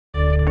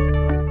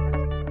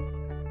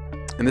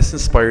In this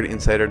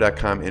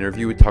InspiredInsider.com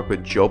interview, we talk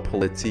with Joe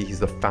Pulizzi. He's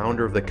the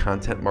founder of the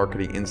Content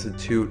Marketing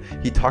Institute.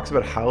 He talks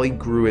about how he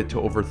grew it to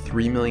over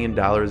 $3 million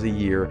a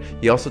year.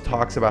 He also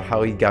talks about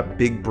how he got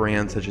big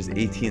brands such as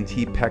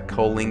AT&T,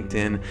 Petco,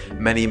 LinkedIn,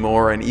 many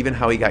more, and even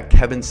how he got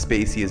Kevin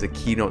Spacey as a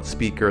keynote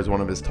speaker as one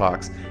of his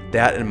talks.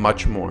 That and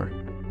much more.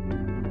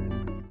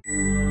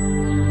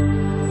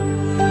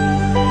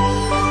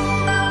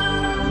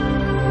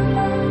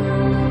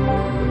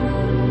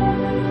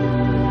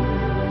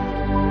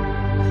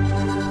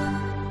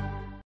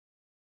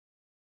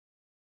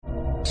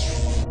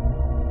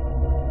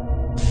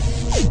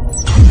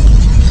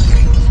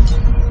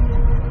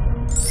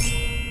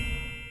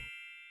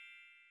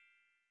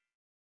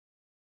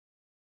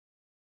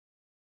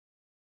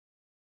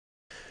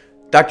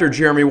 Dr.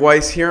 Jeremy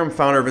Weisz here. I'm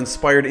founder of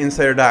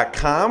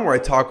InspiredInsider.com, where I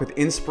talk with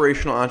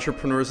inspirational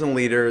entrepreneurs and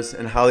leaders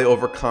and how they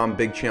overcome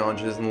big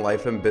challenges in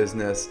life and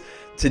business.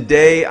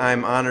 Today,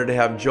 I'm honored to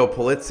have Joe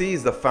Pulizzi.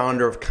 He's the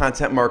founder of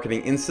Content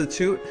Marketing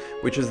Institute,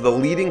 which is the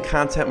leading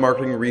content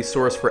marketing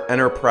resource for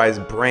enterprise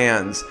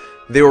brands.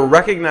 They were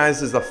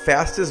recognized as the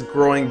fastest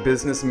growing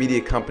business media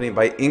company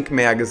by Inc.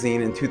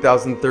 magazine in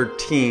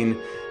 2013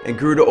 and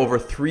grew to over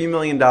 $3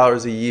 million a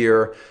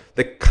year.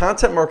 The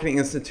Content Marketing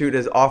Institute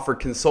has offered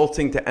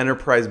consulting to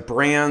enterprise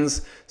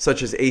brands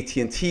such as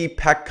AT&T,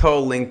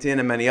 Petco, LinkedIn,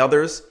 and many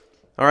others.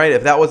 All right,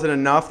 if that wasn't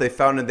enough, they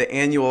founded the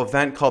annual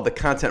event called the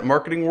Content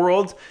Marketing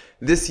World.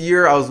 This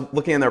year, I was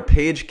looking on their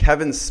page,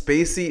 Kevin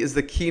Spacey is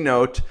the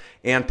keynote,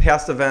 and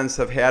past events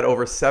have had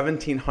over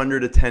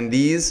 1,700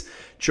 attendees.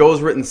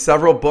 Joe's written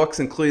several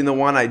books, including the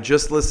one I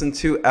just listened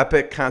to,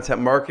 Epic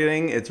Content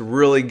Marketing. It's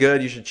really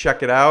good. You should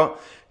check it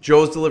out.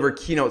 Joe's delivered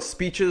keynote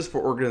speeches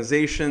for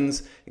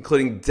organizations,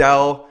 including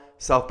Dell,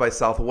 South by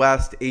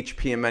Southwest,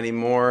 HP, and many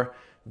more.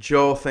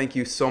 Joe, thank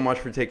you so much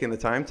for taking the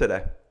time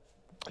today.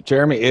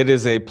 Jeremy, it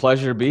is a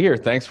pleasure to be here.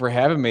 Thanks for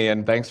having me,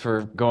 and thanks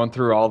for going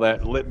through all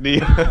that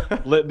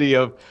litany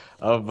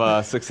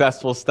of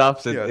successful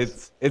stuff.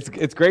 Yes.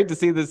 It's great to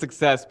see the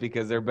success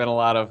because there have been a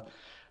lot of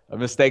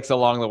mistakes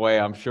along the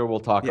way. I'm sure we'll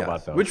talk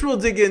about those. Which we'll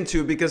dig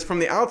into, because from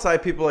the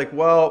outside, people are like,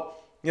 well,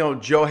 you know,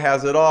 Joe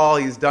has it all.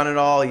 He's done it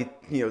all. He,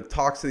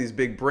 talks to these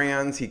big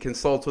brands. He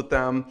consults with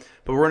them.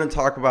 But we're going to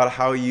talk about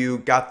how you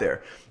got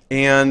there.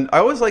 And I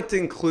always like to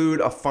include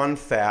a fun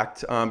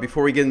fact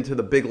before we get into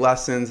the big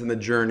lessons and the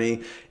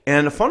journey.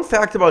 And a fun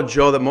fact about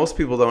Joe that most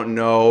people don't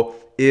know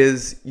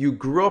is you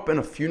grew up in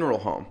a funeral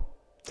home.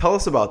 Tell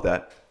us about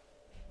that.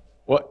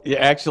 Well, yeah,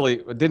 actually,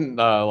 didn't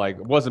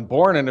wasn't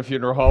born in a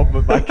funeral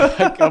home, but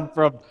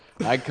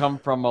I come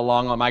from a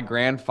long line. My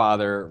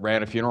grandfather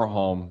ran a funeral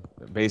home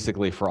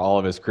basically for all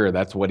of his career.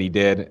 That's what he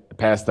did.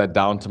 Passed that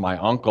down to my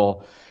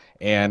uncle,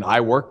 and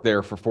I worked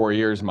there for 4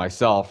 years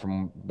myself,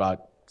 from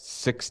about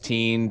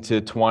 16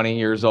 to 20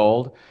 years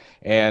old.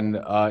 And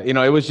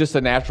it was just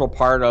a natural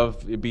part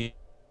of being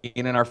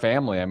in our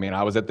family. I mean,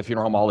 I was at the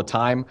funeral home all the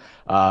time,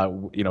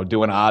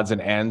 doing odds and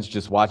ends,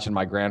 just watching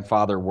my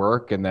grandfather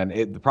work. And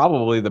then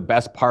probably the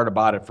best part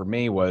about it for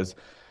me was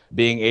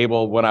being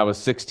able, when I was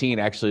 16,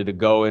 actually to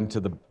go into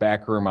the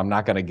back room. I'm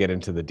not going to get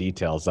into the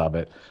details of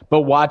it,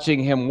 but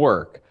watching him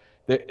work.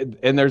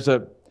 And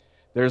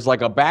there's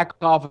like a back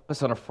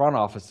office and a front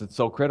office that's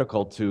so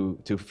critical to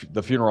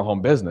the funeral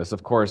home business.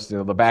 Of course,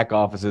 the back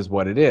office is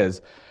what it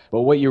is.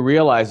 But what you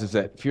realize is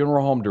that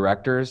funeral home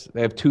directors,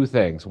 they have two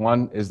things.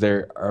 One is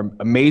they're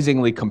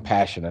amazingly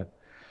compassionate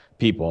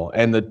people.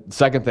 And the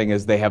second thing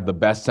is they have the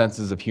best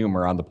senses of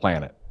humor on the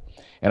planet.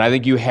 And I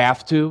think you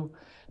have to,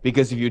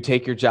 because if you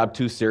take your job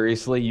too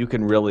seriously, you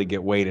can really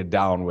get weighted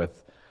down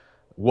with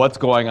what's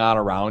going on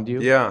around you.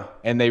 Yeah.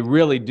 And they're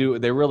really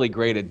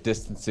great at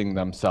distancing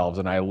themselves.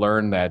 And I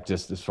learned that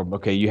just from,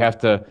 okay, you have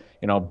to,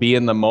 be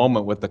in the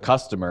moment with the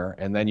customer,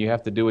 and then you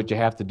have to do what you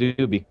have to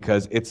do,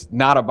 because it's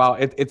not about,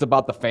 it's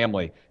about the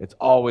family. It's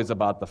always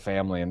about the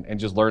family, and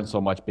just learn so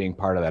much being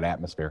part of that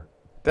atmosphere.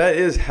 That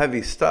is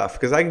heavy stuff,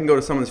 because I can go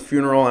to someone's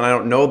funeral and I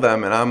don't know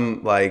them, and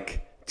I'm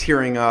like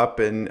tearing up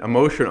and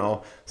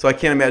emotional. So I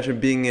can't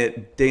imagine being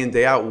it day in,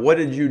 day out. What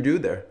did you do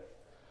there?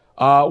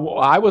 Well,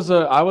 I was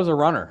a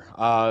runner.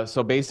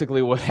 So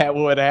basically what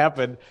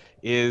happened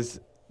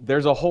is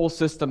there's a whole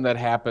system that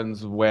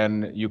happens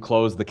when you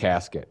close the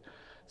casket.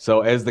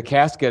 So as the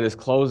casket is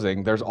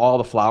closing, there's all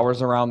the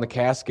flowers around the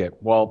casket.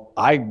 Well,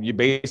 you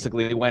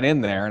basically went in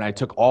there and I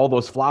took all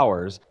those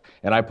flowers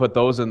and I put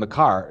those in the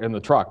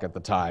truck at the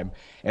time.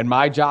 And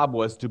my job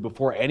was to,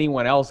 before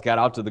anyone else got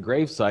out to the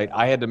gravesite,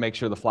 I had to make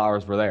sure the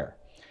flowers were there.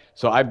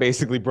 So I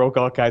basically broke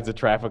all kinds of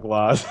traffic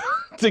laws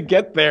to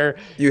get there.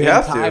 You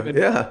have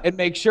to, and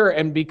make sure.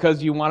 And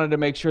because you wanted to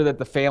make sure that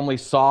the family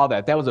saw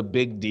that was a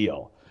big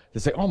deal. To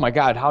say, oh my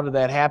God, how did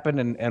that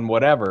happen, and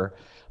whatever.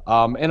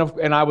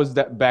 And I was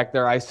back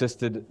there. I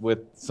assisted with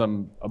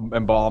some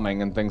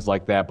embalming and things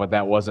like that, but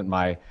that wasn't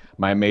my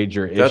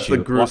major issue. That's the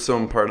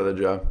gruesome part of the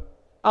job.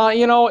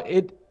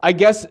 I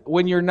guess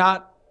when you're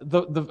not.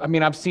 I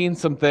mean, I've seen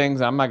some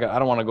things. I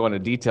don't want to go into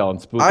detail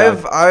and spook.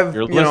 I've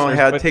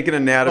taken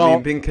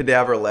anatomy, been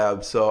cadaver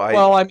lab. So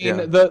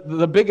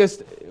the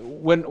biggest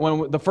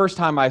when the first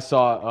time I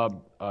saw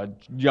a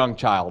young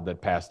child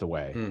that passed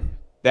away.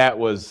 That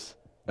was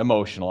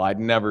emotional. I'd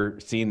never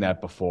seen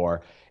that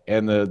before.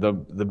 And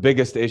the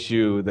biggest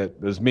issue that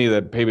was me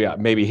that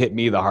maybe hit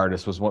me the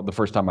hardest was the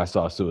first time I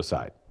saw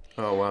suicide.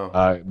 Oh,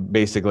 wow.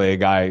 Basically, a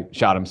guy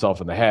shot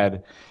himself in the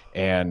head,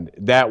 and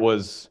that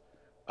was,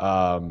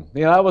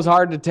 that was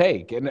hard to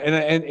take.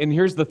 And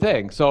here's the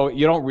thing: so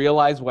you don't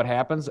realize what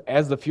happens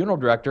as the funeral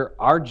director.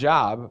 Our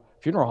job,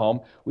 funeral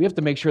home, we have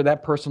to make sure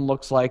that person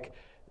looks like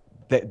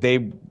that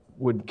they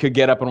could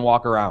get up and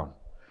walk around,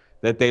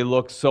 that they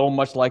look so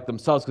much like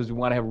themselves, because we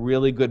want to have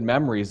really good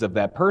memories of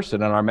that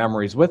person and our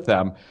memories with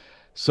them.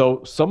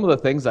 So some of the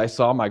things I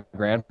saw my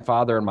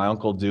grandfather and my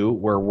uncle do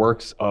were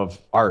works of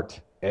art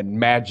and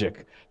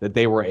magic, that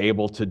they were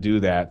able to do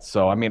that.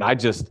 So, I mean,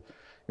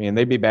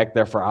 they'd be back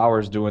there for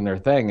hours doing their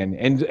thing.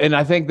 And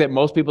I think that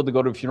most people that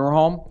go to a funeral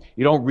home,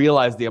 you don't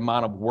realize the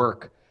amount of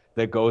work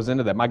that goes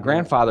into that. My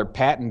grandfather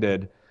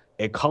patented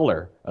a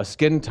color, a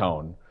skin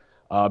tone,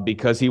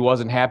 because he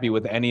wasn't happy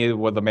with any of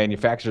what the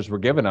manufacturers were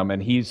giving him,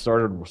 and he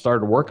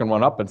started working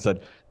one up and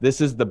said,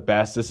 "This is the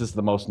best. This is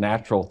the most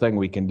natural thing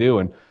we can do."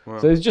 And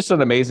so he's just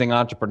an amazing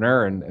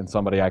entrepreneur and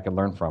somebody I can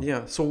learn from.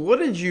 Yeah. So what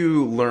did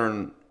you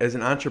learn as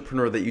an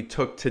entrepreneur that you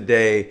took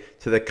today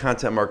to the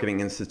Content Marketing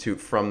Institute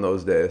from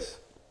those days?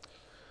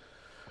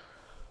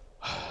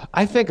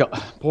 I think,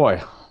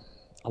 boy,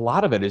 a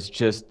lot of it is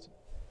just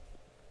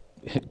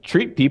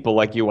treat people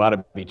like you want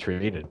to be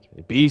treated.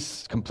 Be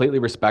completely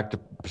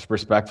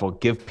respectful.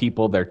 Give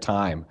people their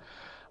time.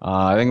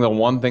 I think the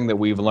one thing that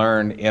we've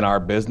learned in our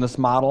business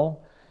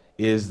model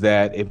is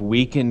that if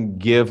we can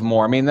give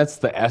more, I mean, that's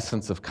the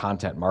essence of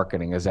content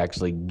marketing, is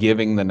actually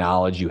giving the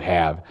knowledge you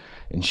have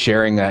and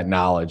sharing that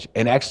knowledge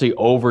and actually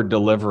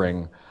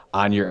over-delivering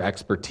on your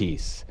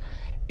expertise.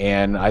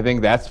 And I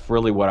think that's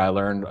really what I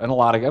learned. And I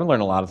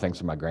learned a lot of things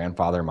from my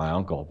grandfather and my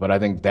uncle, but I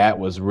think that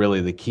was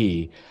really the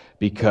key,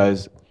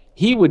 because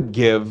he would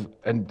give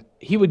and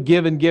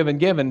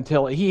give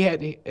until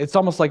it's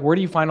almost like, where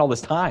do you find all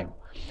this time?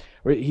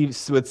 He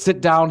would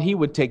sit down, he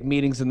would take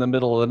meetings in the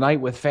middle of the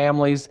night with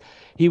families.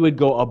 He would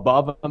go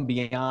above and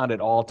beyond at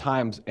all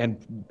times.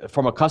 And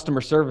from a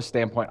customer service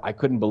standpoint, I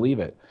couldn't believe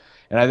it.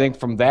 And I think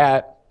from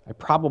that, I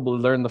probably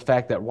learned the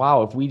fact that,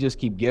 wow, if we just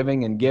keep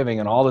giving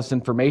and all this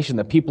information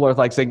that people are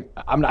like saying,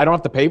 I don't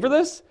have to pay for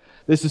this?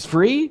 This is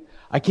free?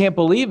 I can't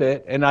believe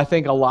it. And I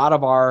think a lot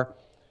of our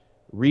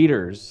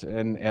readers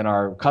and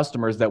our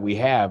customers that we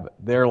have,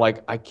 they're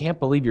like, I can't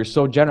believe you're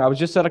so generous. I was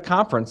just at a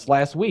conference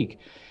last week,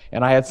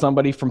 and I had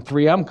somebody from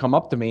 3M come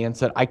up to me and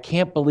said, I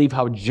can't believe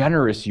how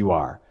generous you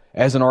are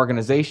as an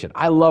organization.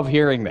 I love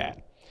hearing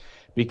that,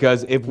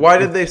 because why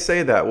did they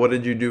say that? What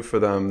did you do for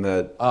them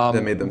that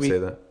made them say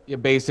that?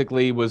 It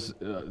basically was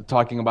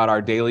talking about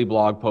our daily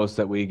blog posts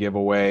that we give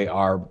away,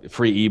 our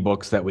free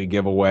ebooks that we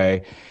give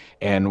away.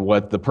 And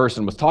what the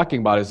person was talking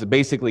about is it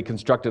basically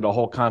constructed a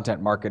whole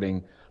content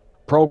marketing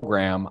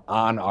program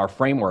on our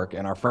framework,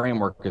 and our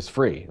framework is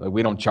free. Like,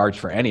 we don't charge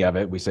for any of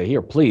it. We say,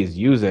 here, please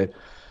use it.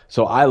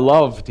 So I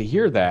love to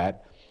hear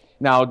that.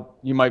 Now,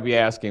 you might be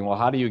asking, well,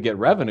 how do you get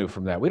revenue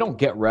from that? We don't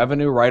get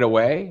revenue right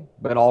away,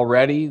 but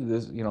already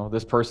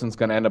this person's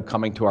going to end up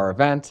coming to our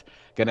event,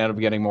 going to end up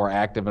getting more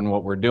active in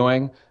what we're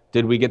doing.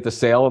 Did we get the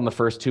sale in the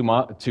first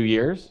 2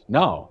 years?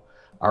 No.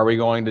 Are we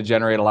going to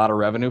generate a lot of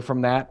revenue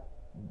from that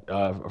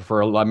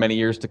for many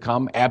years to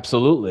come?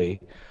 Absolutely.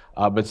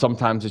 But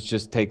sometimes it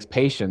just takes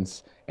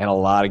patience and a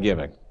lot of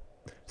giving.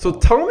 So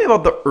tell me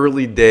about the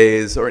early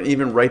days, or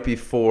even right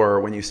before,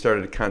 when you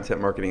started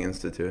Content Marketing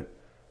Institute.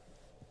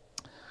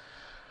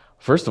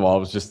 First of all, it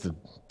was just a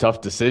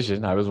tough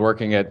decision. I was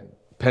working at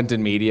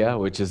Penton Media,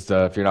 which is,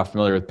 if you're not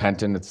familiar with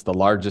Penton, it's the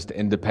largest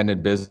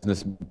independent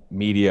business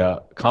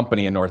media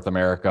company in North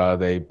America.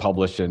 They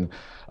publish in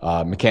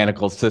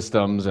mechanical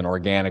systems and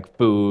organic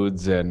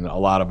foods and a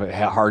lot of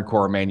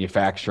hardcore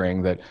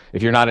manufacturing that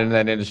if you're not in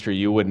that industry,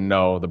 you wouldn't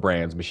know the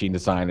brands, Machine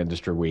Design,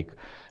 Industry Week,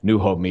 New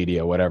Hope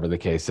Media, whatever the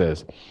case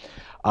is.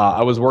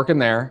 I was working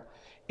there,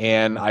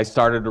 and I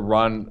started to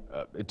run,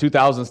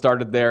 2000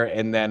 started there,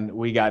 and then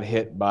we got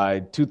hit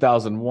by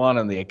 2001,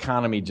 and the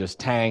economy just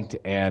tanked.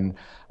 And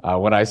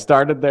when I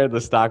started there,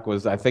 the stock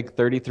was, I think,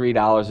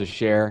 $33 a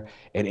share,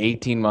 and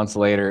 18 months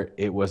later,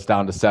 it was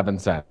down to 7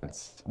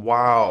 cents.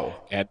 Wow.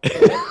 And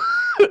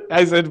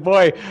I said,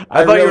 boy,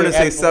 I thought you were going to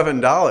say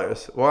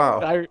 $7. Wow.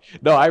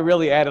 I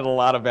really added a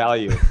lot of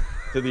value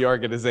to the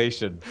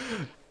organization.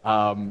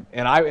 And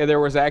there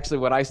was actually,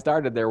 when I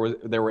started, there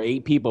were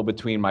 8 people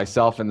between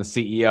myself and the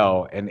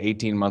CEO, and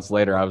 18 months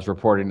later, I was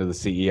reporting to the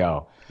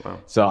CEO. Wow.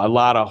 So a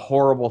lot of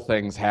horrible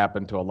things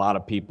happened to a lot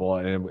of people,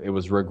 and it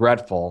was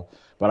regretful.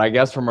 But I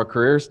guess from a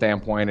career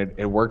standpoint,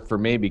 it worked for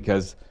me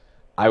because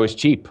I was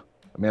cheap.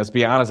 I mean, let's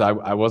be honest,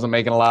 I wasn't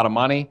making a lot of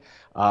money.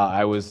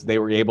 They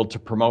were able to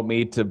promote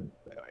me to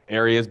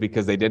areas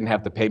because they didn't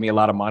have to pay me a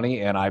lot of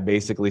money, and I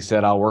basically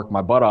said, I'll work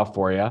my butt off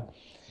for you.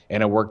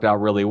 And it worked out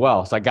really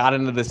well. So I got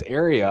into this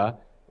area,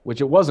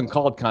 which it wasn't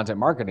called content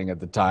marketing at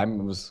the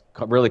time. It was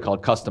really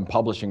called custom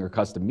publishing or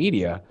custom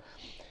media.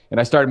 And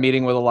I started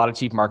meeting with a lot of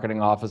chief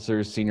marketing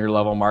officers, senior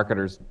level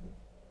marketers.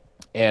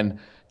 And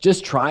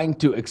just trying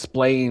to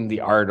explain the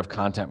art of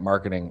content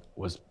marketing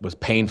was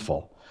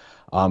painful,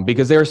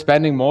 because they were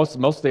spending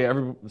mostly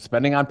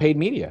spending on paid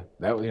media,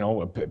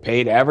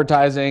 paid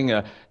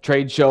advertising,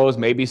 trade shows,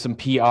 maybe some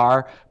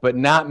PR, but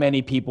not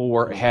many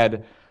people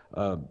had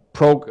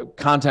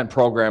content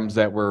programs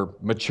that were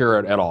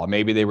mature at all.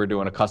 Maybe they were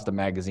doing a custom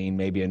magazine,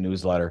 maybe a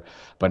newsletter,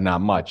 but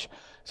not much.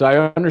 So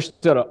I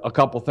understood a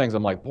couple things.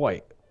 I'm like,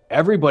 boy,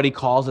 everybody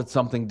calls it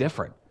something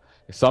different.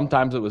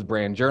 Sometimes it was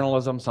brand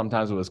journalism,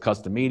 sometimes it was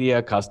custom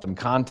media, custom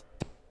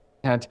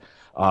content,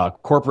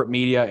 corporate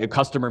media,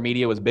 customer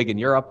media was big in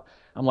Europe.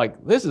 I'm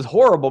like, this is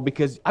horrible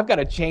because I've got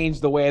to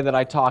change the way that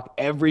I talk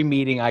every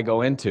meeting I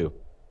go into.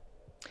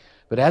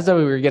 But as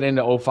we were getting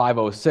into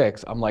 05,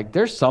 06, I'm like,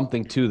 there's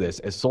something to this.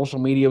 As social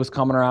media was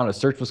coming around, as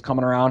search was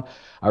coming around,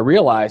 I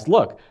realized,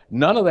 look,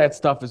 none of that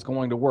stuff is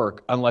going to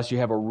work unless you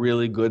have a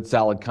really good,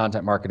 solid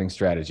content marketing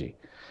strategy.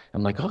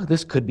 I'm like, oh,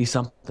 this could be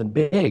something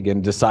big,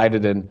 and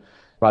decided in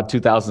about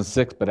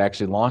 2006, but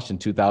actually launched in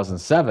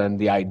 2007,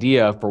 the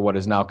idea for what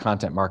is now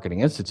Content Marketing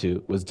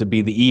Institute was to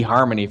be the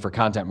eHarmony for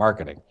content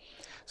marketing.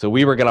 So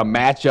we were going to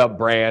match up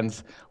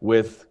brands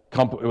with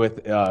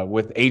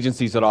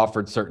agencies that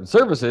offered certain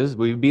services.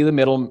 We'd be the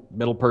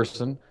middle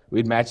person.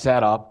 We'd match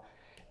that up,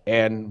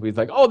 and we'd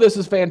like, oh, this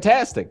is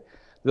fantastic.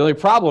 The only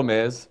problem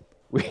is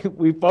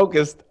we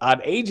focused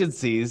on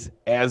agencies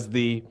as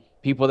the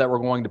people that were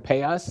going to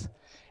pay us,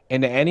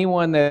 and to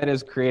anyone that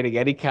is creating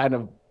any kind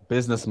of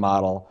business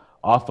model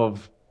off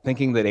of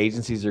thinking that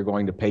agencies are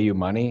going to pay you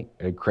money,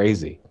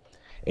 crazy.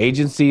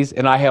 Agencies,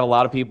 and I have a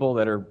lot of people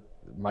that are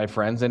my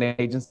friends in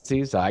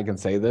agencies, so I can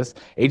say this,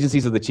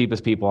 agencies are the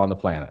cheapest people on the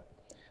planet.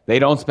 They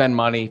don't spend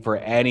money for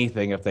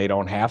anything if they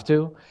don't have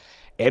to.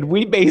 And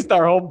we based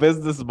our whole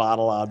business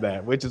model on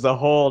that, which is a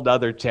whole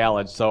other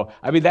challenge. So,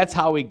 I mean, that's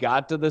how we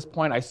got to this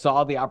point. I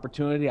saw the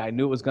opportunity. I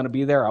knew it was going to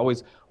be there. I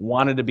always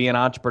wanted to be an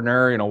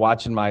entrepreneur,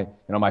 watching my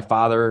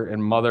father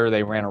and mother,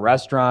 they ran a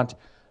restaurant.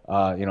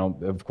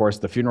 Of course,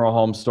 the funeral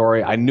home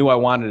story. I knew I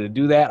wanted to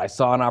do that. I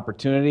saw an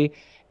opportunity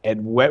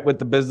and went with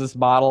the business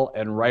model.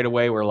 And right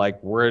away,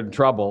 we're in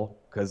trouble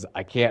because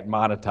I can't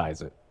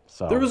monetize it.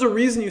 So there was a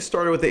reason you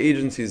started with the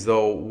agencies,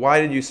 though. Why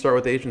did you start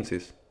with the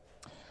agencies?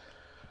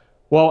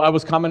 Well,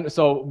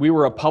 so we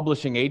were a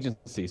publishing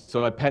agency.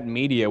 So at Pet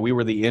Media, we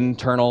were the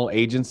internal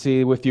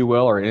agency, if you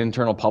will, or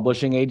internal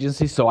publishing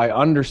agency. So I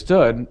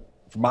understood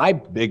my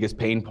biggest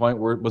pain point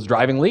was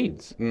driving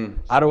leads.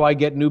 How do I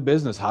get new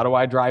business? How do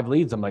I drive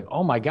leads? I'm like,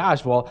 oh my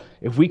gosh, well,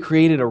 if we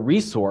created a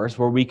resource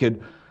where we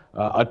could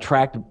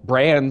attract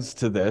brands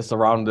to this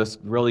around this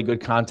really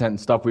good content and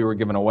stuff we were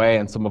giving away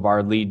and some of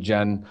our lead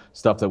gen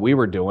stuff that we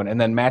were doing, and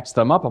then match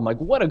them up, I'm like,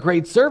 what a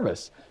great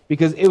service.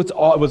 Because it was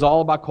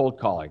all about cold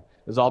calling.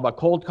 It was all about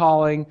cold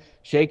calling,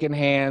 shaking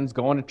hands,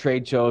 going to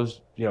trade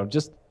shows,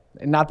 just,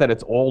 not that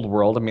it's old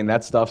world. I mean,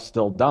 that stuff's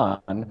still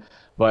done.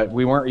 But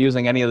we weren't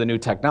using any of the new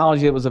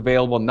technology that was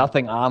available,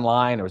 nothing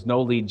online. There was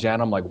no lead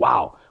gen. I'm like,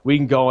 wow, we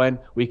can go in,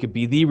 we could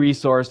be the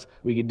resource,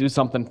 we could do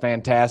something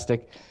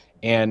fantastic.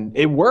 And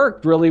it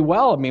worked really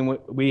well. I mean,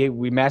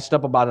 we matched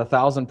up about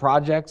 1,000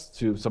 projects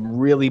to some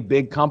really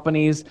big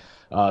companies,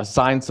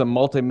 signed some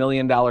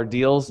multi-million-dollar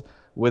deals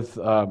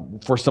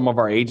for some of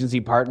our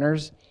agency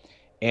partners.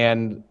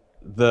 And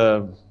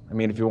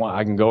if you want,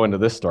 I can go into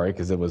this story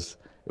because it was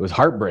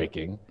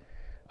heartbreaking.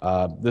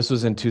 This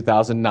was in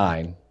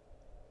 2009.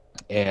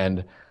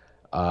 And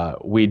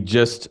we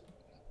just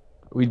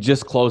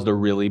closed a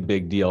really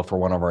big deal for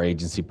one of our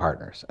agency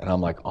partners, and I'm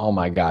like, oh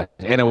my god!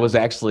 And it was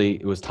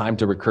time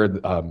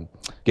to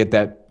get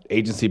that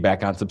agency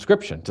back on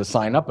subscription, to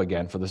sign up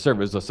again for the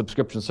service, a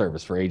subscription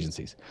service for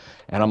agencies.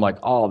 And I'm like,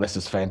 oh, this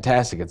is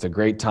fantastic! It's a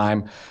great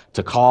time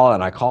to call.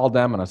 And I called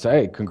them and I said,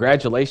 hey,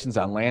 congratulations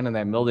on landing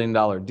that $1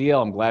 million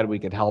deal. I'm glad we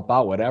could help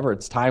out. Whatever.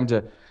 It's time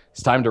to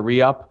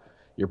re-up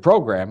your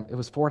program. It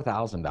was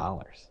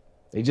 $4,000.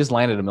 They just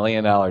landed a $1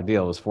 million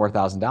deal. It was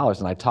 $4,000.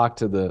 And I talked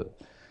to the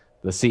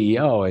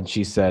CEO, and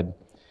she said,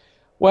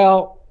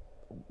 well,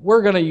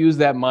 we're going to use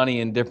that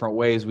money in different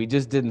ways. We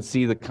just didn't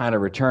see the kind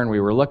of return we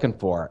were looking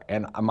for.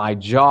 And my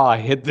jaw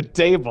hit the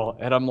table,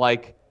 and I'm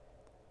like,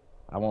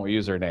 I won't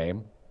use her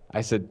name. I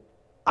said,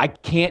 I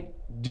can't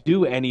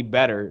do any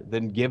better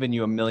than giving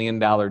you $1 million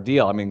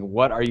deal. I mean,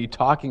 what are you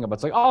talking about?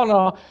 It's like, oh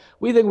no,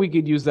 we think we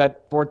could use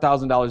that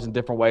 $4,000 in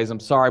different ways. I'm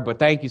sorry, but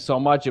thank you so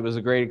much. It was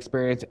a great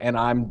experience. And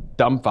I'm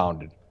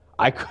dumbfounded.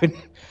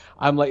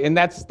 I'm like, and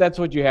that's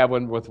what you have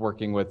with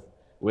working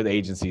with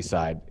agency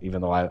side,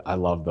 even though I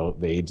love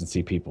the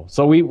agency people.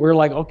 So we're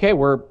like, okay,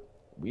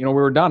 we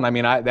were done. I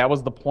mean, that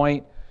was the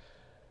point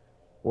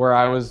where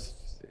it was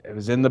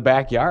in the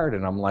backyard,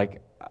 and I'm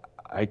like,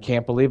 I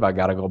can't believe I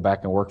got to go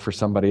back and work for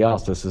somebody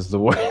else. This is the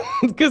way,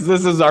 because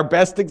this is our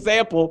best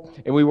example,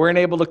 and we weren't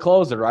able to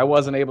close it, or I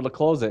wasn't able to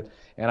close it,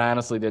 and I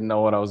honestly didn't know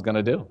what I was going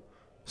to do.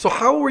 So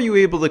how were you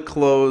able to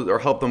close or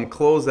help them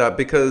close that?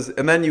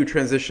 And then you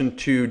transitioned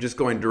to just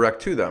going direct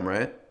to them,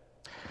 right?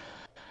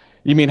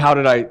 You mean how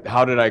did I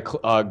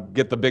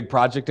get the big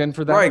project in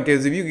for them? Right,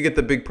 because if you could get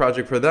the big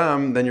project for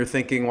them, then you're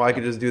thinking, well, I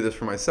could just do this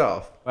for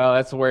myself. Well,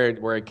 that's where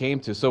it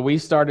came to. So we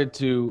started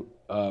to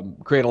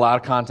create a lot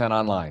of content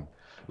online,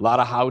 a lot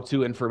of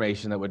how-to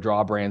information that would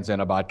draw brands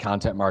in about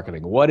content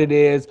marketing, what it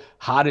is,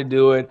 how to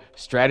do it,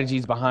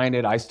 strategies behind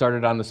it. I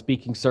started on the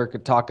speaking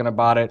circuit talking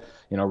about it,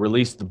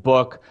 released the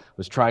book,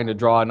 was trying to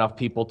draw enough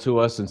people to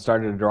us and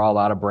started to draw a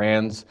lot of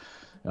brands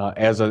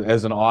as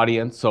an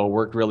audience, so it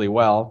worked really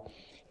well.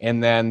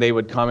 And then they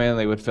would come in,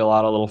 they would fill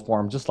out a little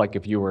form, just like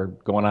if you were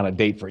going on a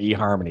date for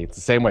eHarmony. It's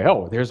the same way.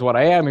 Oh, here's what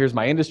I am, here's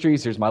my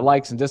industries, here's my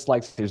likes and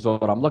dislikes, here's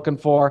what I'm looking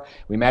for.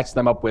 We matched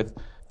them up with,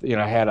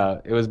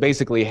 it was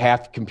basically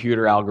half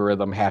computer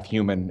algorithm, half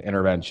human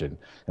intervention.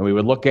 And we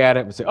would look at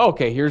it and say,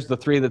 okay, here's the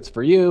 3 that's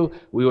for you.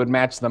 We would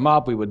match them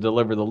up, we would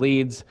deliver the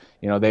leads.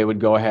 They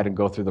would go ahead and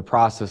go through the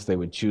process, they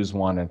would choose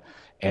one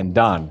and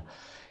done.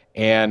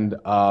 And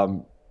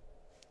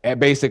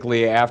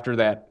basically, after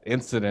that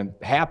incident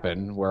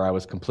happened, where I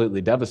was completely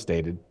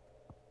devastated,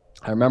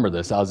 I remember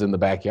this. I was in the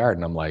backyard,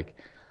 and I'm like,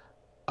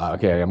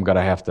 okay, I'm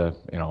gonna have to,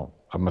 I'm gonna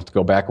have to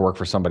go back and work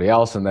for somebody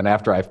else. And then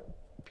after I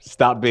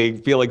stopped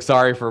feeling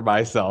sorry for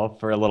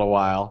myself for a little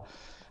while,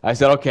 I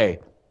said, okay,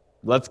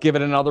 let's give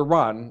it another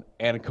run.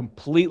 And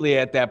completely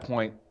at that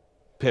point,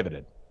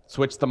 pivoted,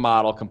 switched the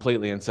model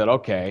completely, and said,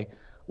 okay,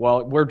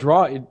 well, we're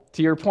drawing.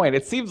 To your point,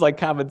 it seems like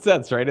common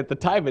sense, right? At the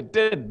time, it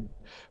did.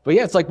 But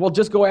yeah, it's like, well,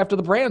 just go after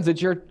the brands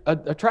that you're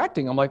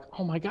attracting. I'm like,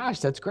 oh my gosh,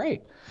 that's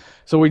great.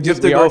 So we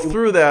just you have to go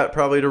through that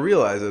probably to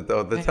realize it though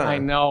at the time. I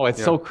know,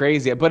 it's so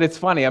crazy, but it's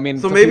funny. I mean,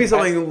 so maybe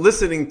somebody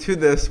listening to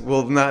this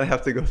will not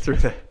have to go through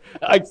that.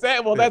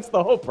 Exactly. Well, that's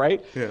the hope,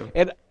 right? Yeah.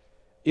 And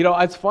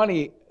it's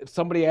funny.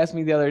 Somebody asked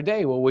me the other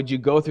day, well, would you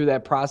go through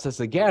that process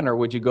again, or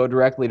would you go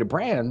directly to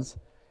brands?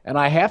 And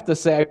I have to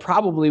say I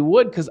probably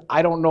would, because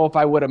I don't know if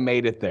I would have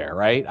made it there,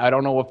 right? I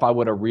don't know if I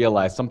would have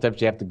realized. Sometimes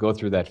you have to go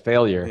through that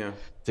failure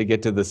to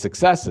get to the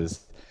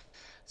successes.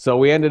 So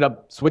we ended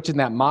up switching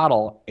that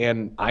model,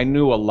 and I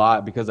knew a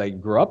lot because I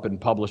grew up in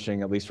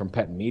publishing, at least from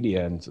Pet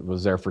Media, and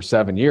was there for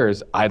 7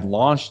 years. I'd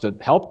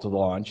helped to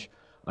launch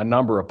a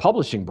number of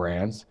publishing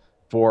brands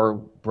for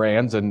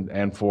brands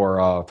and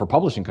for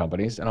publishing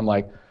companies. And I'm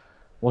like,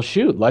 well,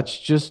 shoot, let's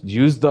just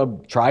use the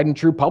tried and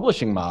true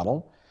publishing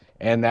model.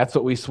 And that's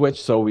what we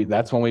switched. So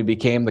that's when we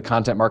became the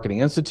Content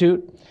Marketing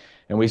Institute.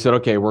 And we said,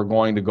 okay, we're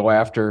going to go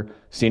after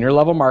senior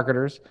level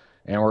marketers.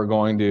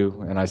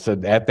 And I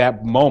said, at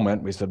that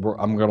moment, we said,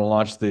 I'm going to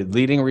launch the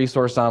leading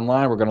resource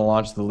online. We're going to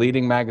launch the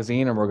leading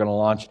magazine, and we're going to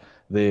launch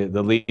the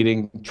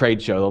leading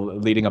trade show, the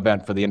leading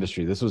event for the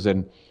industry. This was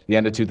in the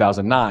end of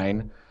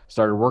 2009.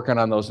 Started working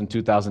on those in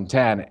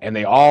 2010, and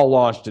they all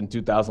launched in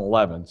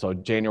 2011. So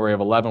January of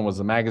 11 was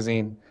the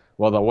magazine.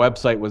 Well, the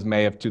website was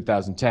May of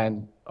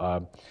 2010.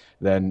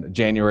 Then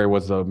January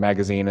was the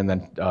magazine, and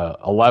then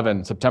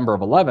September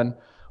of 11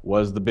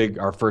 was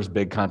our first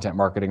big Content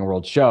Marketing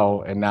World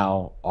show, and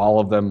now all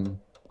of them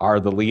are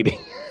the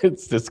leading.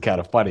 It's just kind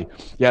of funny.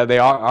 Yeah, they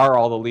are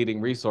all the leading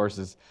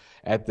resources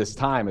at this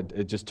time.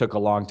 It just took a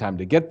long time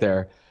to get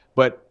there,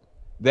 but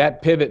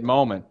that pivot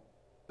moment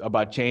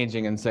about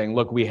changing and saying,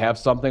 look, we have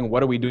something.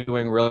 What are we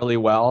doing really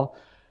well?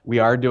 We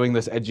are doing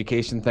this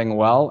education thing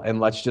well, and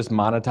let's just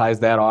monetize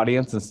that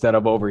audience instead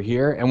of over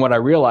here. And what I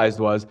realized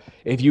was,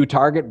 if you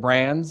target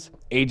brands,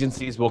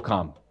 agencies will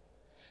come.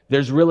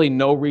 There's really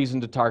no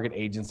reason to target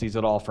agencies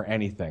at all for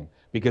anything,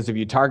 because if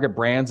you target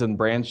brands and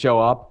brands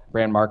show up,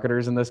 brand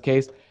marketers in this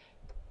case,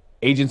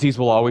 agencies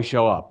will always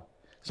show up.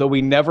 So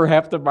we never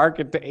have to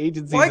market to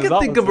agencies. Well, I can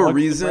think of a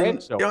reason.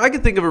 I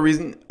can think of a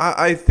reason.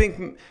 I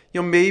think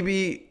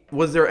maybe,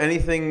 was there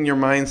anything in your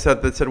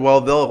mindset that said, well,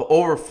 they'll have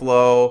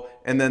overflow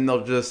and then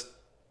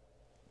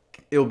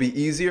it'll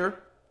be easier,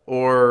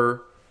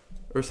 or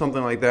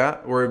something like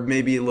that, or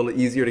maybe a little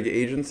easier to get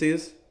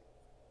agencies?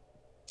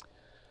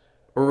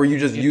 Or were you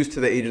just used to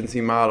the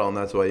agency model and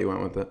that's why you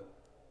went with it?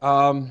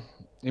 I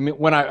mean,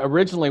 when I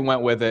originally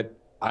went with it,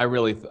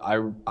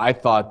 I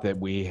thought that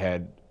we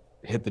had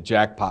hit the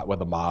jackpot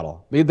with a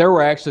model. I mean, there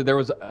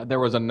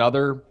was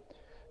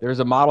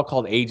a model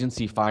called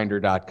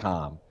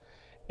agencyfinder.com.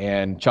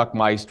 And Chuck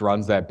Meist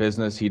runs that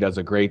business. He does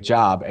a great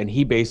job. And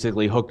he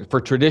basically hooked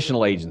for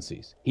traditional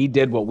agencies. He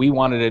did what we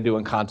wanted to do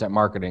in content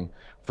marketing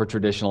for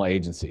traditional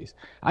agencies.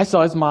 I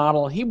saw his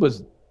model. He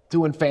was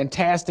doing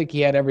fantastic.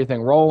 He had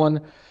everything rolling.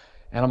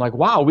 And I'm like,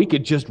 wow, we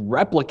could just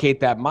replicate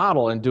that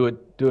model and do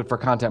it for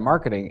content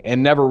marketing,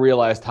 and never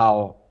realized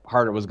how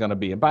hard it was going to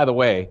be. And by the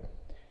way,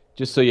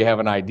 just so you have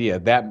an idea,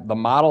 the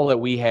model that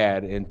we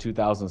had in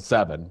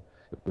 2007,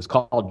 it was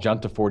called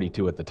Junta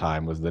 42 at the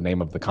time, was the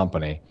name of the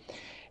company.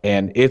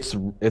 And it's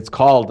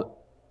called,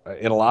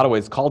 in a lot of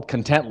ways, called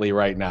Contently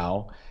right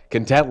now.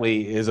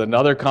 Contently is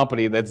another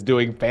company that's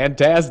doing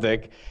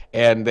fantastic,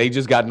 and they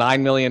just got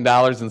 $9 million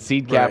in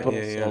seed capital.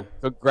 Right, so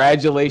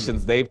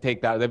congratulations,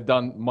 they've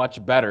done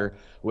much better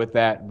with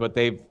that. But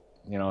we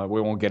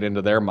won't get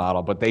into their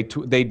model, but they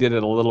did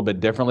it a little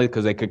bit differently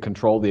because they could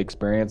control the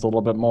experience a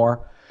little bit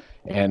more,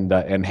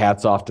 and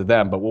hats off to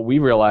them. But what we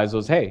realized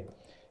was, hey,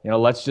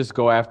 let's just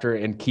go after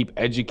and keep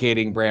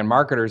educating brand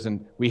marketers.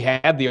 And we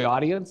had the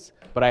audience,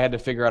 but I had to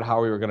figure out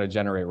how we were going to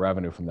generate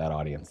revenue from that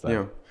audience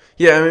then.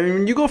 Yeah. I mean,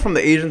 when you go from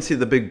the agency to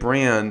the big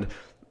brand,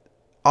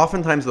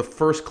 oftentimes the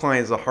first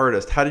client is the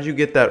hardest. How did you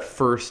get that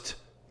first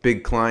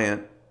big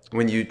client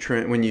when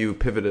you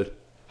pivoted?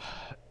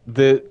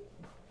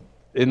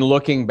 In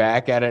looking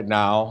back at it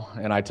now,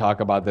 and I talk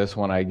about this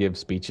when I give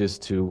speeches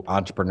to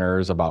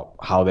entrepreneurs about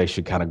how they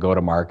should kind of go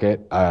to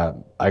market.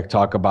 I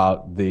talk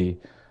about the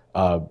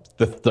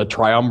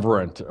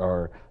triumvirate,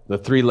 or the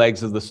three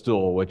legs of the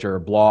stool, which are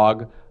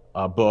blog,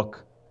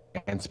 book,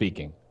 and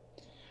speaking.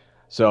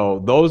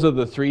 So those are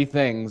the three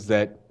things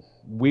that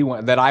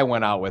I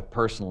went out with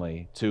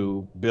personally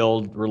to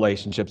build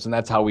relationships, and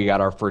that's how we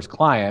got our first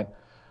client.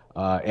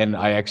 And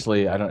I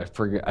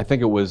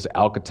think it was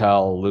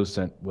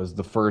Alcatel-Lucent was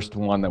the first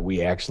one that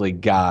we actually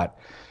got,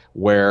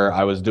 where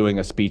I was doing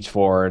a speech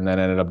for, and then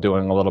ended up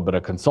doing a little bit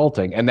of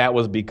consulting. And that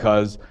was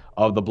because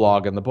of the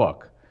blog and the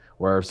book,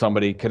 where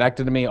somebody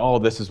connected to me, oh,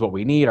 this is what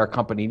we need, our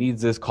company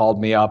needs this, called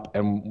me up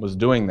and was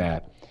doing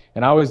that.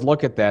 And I always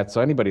look at that.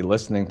 So anybody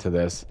listening to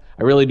this,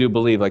 I really do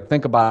believe, like,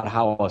 think about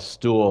how a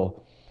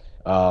stool,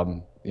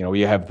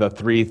 you have the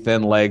three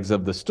thin legs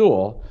of the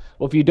stool.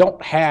 Well, if you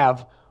don't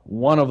have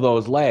one of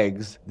those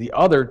legs, the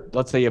other,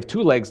 let's say you have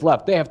two legs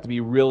left, they have to be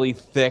really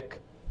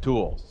thick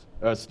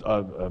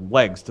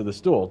legs to the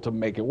stool to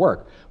make it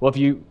work. Well, if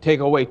you take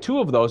away two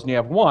of those and you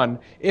have one,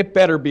 it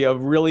better be a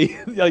really,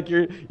 like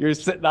you're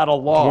sitting on a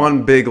log.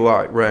 One big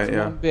log, right?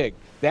 Yeah. One big.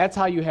 That's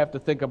how you have to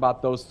think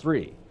about those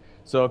three.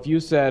 So if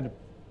you said,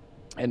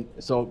 I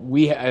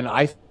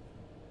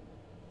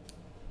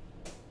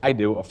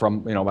do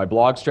from my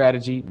blog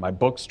strategy, my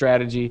book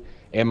strategy,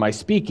 and my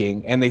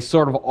speaking, and they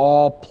sort of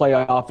all play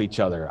off each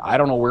other. I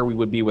don't know where we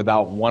would be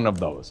without one of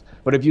those.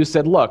 But if you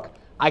said, look,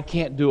 I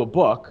can't do a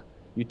book,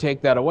 you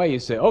take that away, you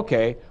say,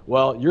 okay,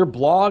 well, your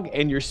blog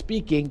and your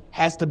speaking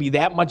has to be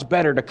that much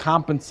better to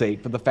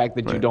compensate for the fact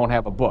that you don't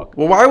have a book.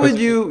 Well, why would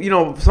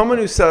someone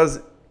who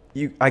says,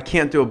 I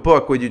can't do a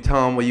book, would you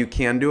tell them, well, you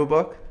can do a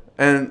book?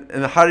 And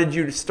how did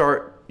you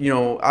start,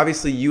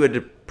 obviously you had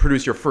to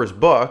produce your first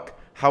book.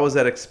 How was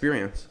that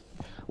experience?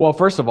 Well,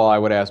 first of all, I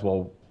would ask,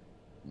 well,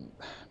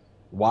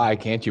 why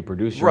can't you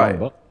produce your own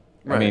book?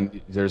 Right. I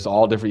mean, there's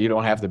all different, you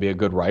don't have to be a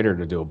good writer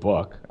to do a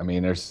book. I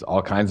mean, there's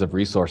all kinds of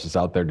resources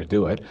out there to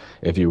do it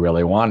if you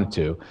really wanted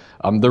to.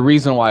 The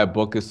reason why a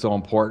book is so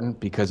important,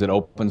 because it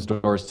opens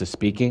doors to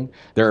speaking.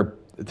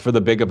 For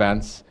the big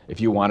events, if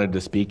you wanted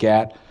to speak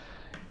at,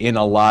 in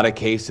a lot of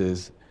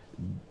cases,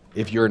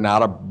 if you're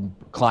not a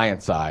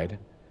client side,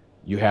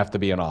 you have to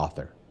be an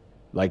author.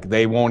 Like,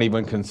 they won't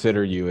even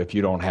consider you if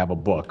you don't have a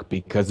book,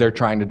 because they're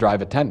trying to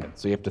drive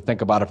attendance. So you have to think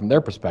about it from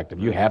their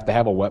perspective. You have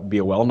to be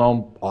a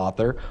well-known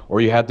author,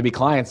 or you have to be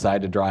client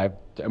side to drive.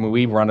 I mean,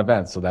 we run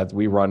events, so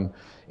we run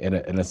in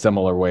a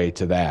similar way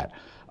to that.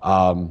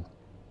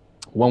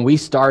 When we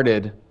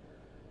started,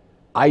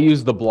 I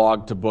used the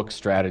blog to book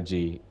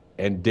strategy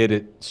and did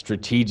it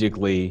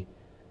strategically,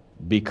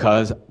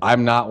 because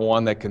I'm not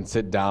one that can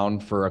sit down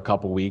for a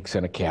couple weeks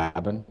in a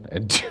cabin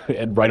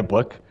and write a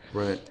book.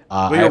 Right.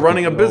 Well, you're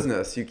running a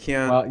business. You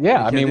can't. Well,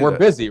 yeah. I mean, we're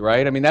busy,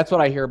 right? I mean, that's what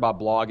I hear about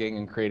blogging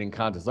and creating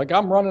content. It's like,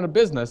 I'm running a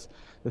business.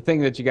 The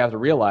thing that you got to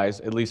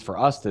realize, at least for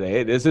us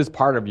today, this is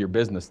part of your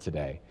business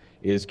today,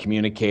 is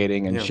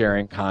communicating and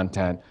sharing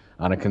content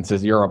on a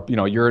consistent.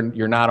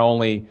 You not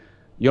only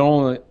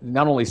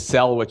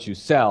sell what you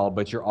sell,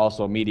 but you're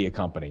also a media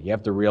company. You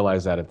have to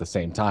realize that at the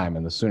same time,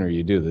 and the sooner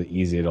you do, the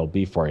easier it'll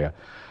be for you.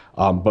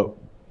 But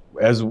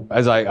as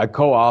I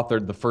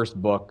co-authored the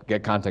first book,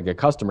 Get Content, Get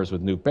Customers,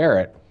 with Newt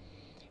Barrett.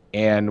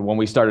 And when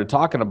we started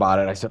talking about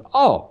it, I said,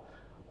 oh,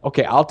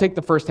 okay, I'll take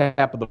the first half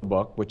of the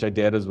book, which I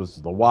did, was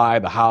the why,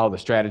 the how, the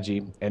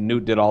strategy, and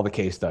Newt did all the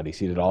case studies.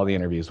 He did all the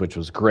interviews, which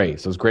was great.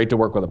 So it was great to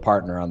work with a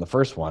partner on the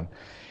first one.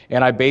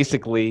 And I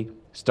basically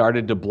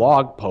started to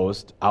blog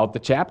post out the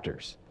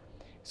chapters.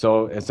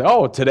 So it's,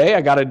 today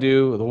I got to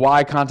do the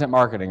why content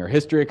marketing, or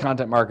history of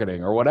content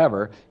marketing, or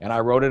whatever. And I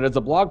wrote it as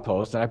a blog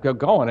post, and I kept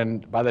going.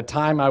 And by the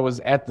time I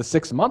was at the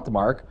 6-month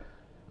mark,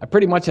 I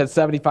pretty much had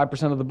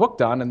 75% of the book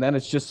done, and then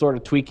it's just sort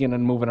of tweaking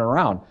and moving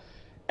around.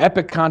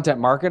 Epic Content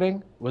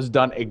Marketing was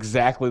done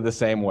exactly the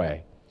same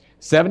way.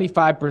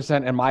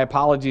 75%, and my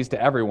apologies to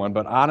everyone,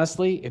 but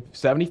honestly, if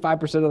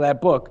 75% of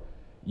that book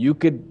you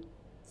could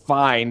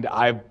find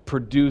I've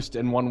produced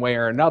in one way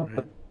or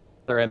another,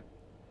 but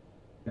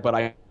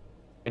I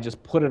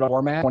just put it on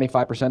format.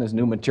 25% is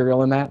new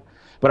material in that,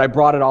 but I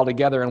brought it all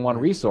together in one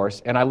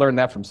resource, and I learned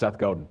that from Seth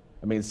Godin.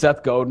 I mean,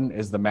 Seth Godin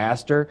is the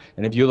master,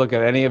 and if you look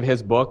at any of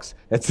his books,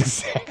 that's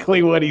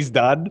exactly what he's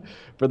done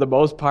for the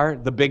most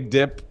part. The Big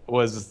Dip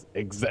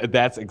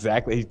that's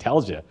exactly, he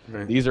tells you.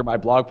 Right. These are my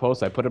blog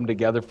posts, I put them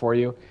together for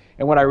you.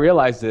 And what I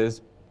realized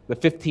is the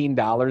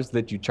 $15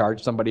 that you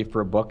charge somebody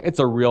for a book, it's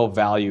a real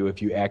value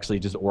if you actually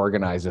just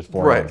organize it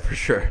for them. Right, for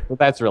sure. But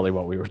that's really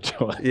what we were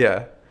doing.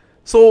 Yeah.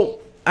 So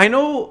I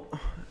know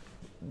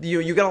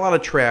you got a lot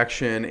of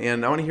traction,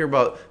 and I want to hear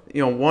about,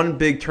 one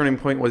big turning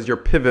point was your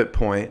pivot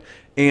point.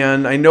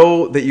 And I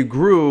know that you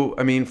grew,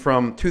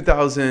 from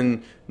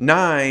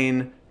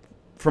 2009,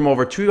 from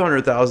over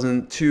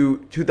 200,000 to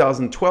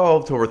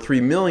 2012 to over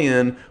 3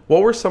 million.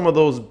 What were some of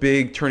those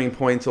big turning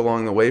points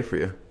along the way for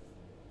you?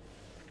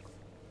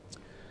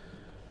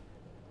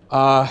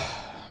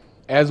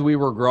 As we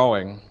were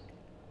growing,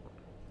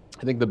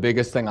 I think the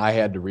biggest thing I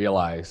had to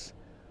realize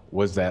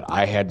was that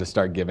I had to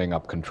start giving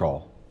up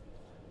control.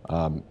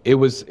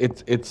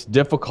 It's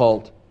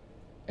difficult,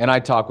 and I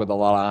talk with a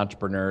lot of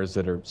entrepreneurs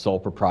that are sole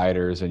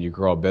proprietors, and you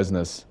grow a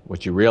business.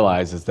 What you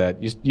realize is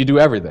that you do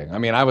everything. I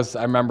mean, I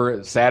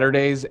remember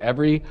Saturdays,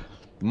 every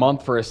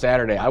month for a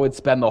Saturday, I would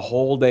spend the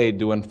whole day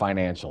doing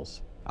financials.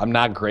 I'm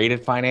not great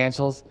at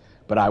financials,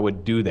 but I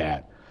would do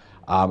that.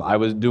 I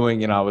was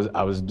doing, I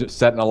was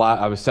setting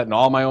I was setting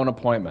all my own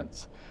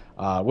appointments,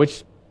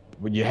 which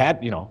you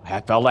had,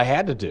 I felt I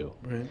had to do.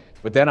 Right.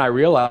 But then I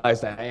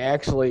realized I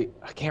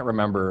can't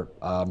remember.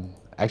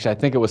 Actually, I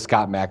think it was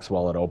Scott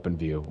Maxwell at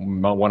OpenView,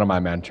 one of my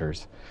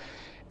mentors.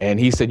 And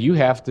he said, you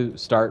have to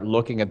start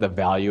looking at the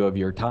value of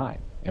your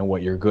time and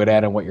what you're good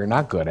at and what you're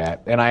not good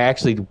at. And I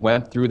actually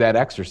went through that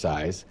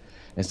exercise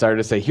and started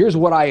to say, here's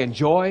what I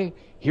enjoy,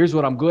 here's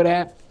what I'm good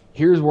at,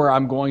 here's where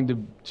I'm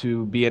going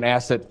to be an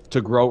asset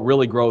to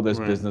really grow this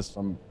business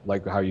from,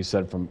 like how you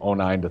said, from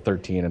 09 to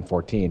 13 and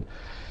 14.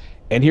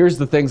 And here's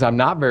the things I'm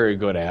not very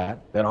good at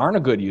that aren't a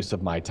good use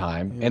of my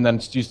time. And then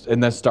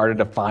started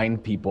to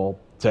find people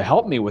to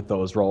help me with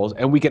those roles,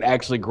 and we could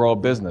actually grow a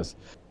business.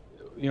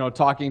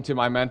 Talking to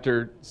my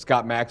mentor,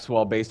 Scott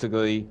Maxwell,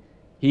 basically,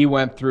 he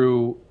went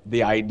through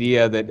the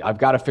idea that I've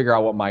got to figure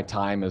out what my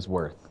time is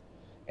worth.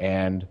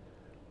 And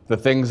the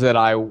things that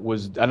I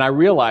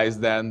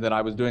realized then that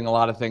I was doing a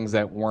lot of things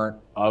that weren't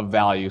of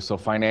value. So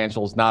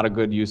financials, not a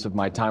good use of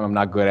my time. I'm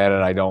not good at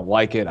it. I don't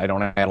like it. I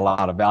don't add a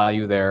lot of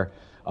value there.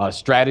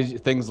 Strategy,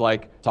 things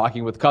like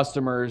talking with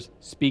customers,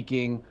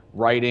 speaking,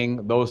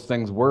 writing, those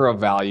things were of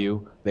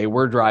value. They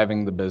were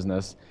driving the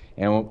business.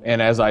 And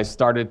as I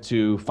started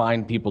to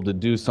find people to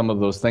do some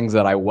of those things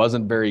that I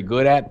wasn't very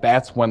good at,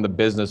 that's when the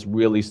business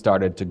really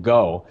started to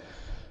go.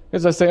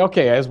 As I say,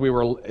 okay, as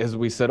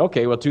we said,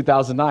 okay, well,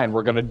 2009,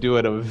 we're going to do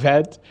an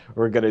event,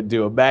 we're going to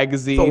do a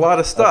magazine. It's a lot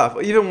of stuff.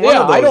 Even one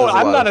of those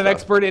I'm not an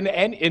expert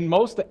in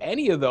most of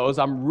any of those.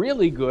 I'm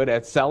really good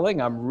at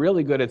selling. I'm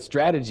really good at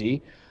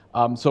strategy.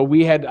 So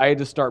I had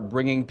to start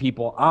bringing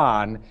people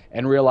on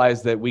and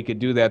realize that we could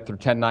do that through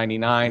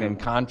 1099 and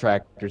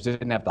contractors.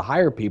 Didn't have to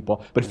hire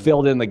people, but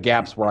filled in the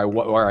gaps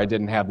where I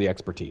didn't have the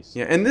expertise.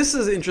 Yeah, and this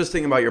is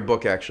interesting about your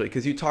book, actually,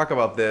 because you talk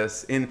about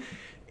this.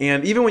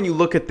 And even when you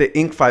look at the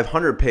Inc.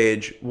 500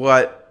 page,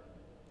 when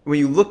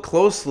you look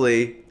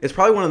closely, it's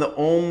probably one of the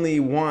only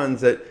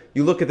ones that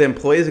you look at the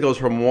employees, it goes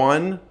from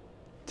 1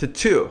 to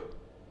 2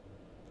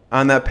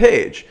 on that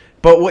page.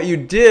 But what you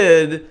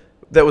did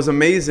that was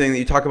amazing that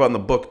you talk about in the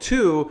book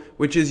too,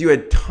 which is you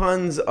had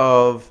tons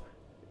of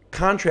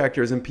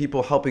contractors and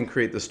people helping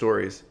create the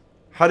stories.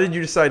 How did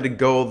you decide to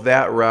go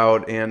that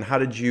route, and how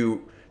did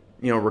you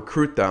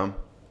recruit them?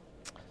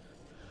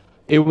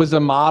 It was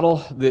a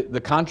model. The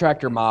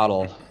contractor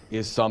model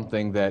is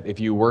something that if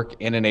you work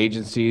in an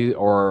agency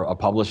or a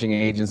publishing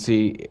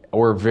agency,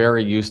 we're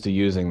very used to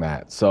using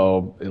that.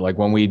 So like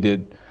when we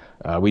did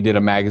a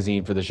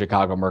magazine for the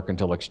Chicago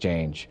Mercantile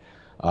Exchange.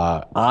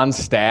 On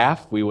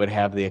staff, we would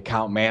have the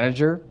account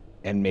manager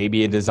and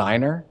maybe a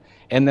designer.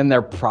 And then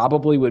there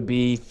probably would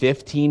be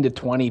 15 to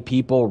 20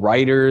 people,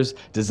 writers,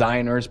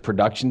 designers,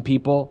 production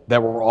people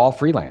that were all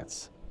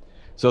freelance.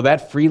 So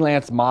that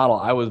freelance model,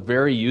 I was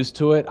very used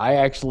to it. I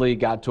actually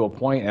got to a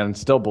point, and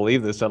still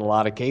believe this in a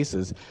lot of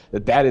cases,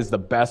 that is the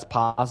best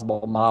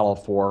possible model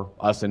for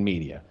us in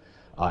media.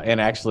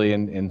 And actually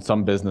in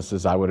some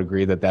businesses, I would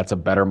agree that that's a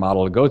better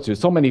model to go to.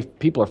 So many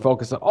people are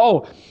focused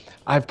on,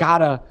 I've got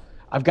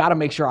to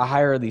make sure I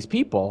hire these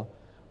people.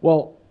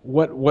 Well,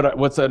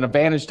 what's an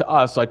advantage to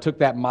us? So I took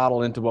that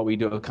model into what we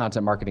do at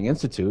Content Marketing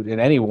Institute.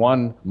 In any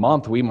one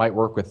month, we might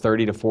work with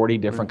 30 to 40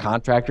 different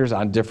contractors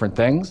on different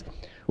things.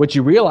 What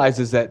you realize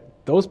is that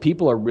those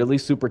people are really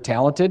super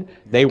talented.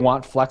 They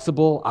want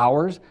flexible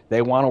hours.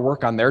 They want to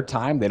work on their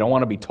time. They don't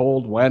want to be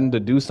told when to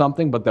do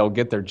something, but they'll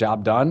get their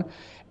job done.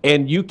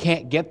 And you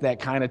can't get that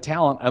kind of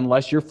talent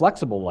unless you're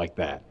flexible like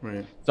that.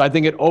 Right. So I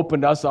think it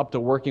opened us up to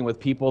working with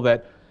people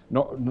that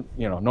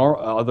no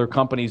other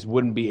companies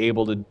wouldn't be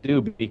able to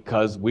do,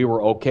 because we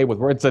were okay with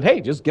where it said,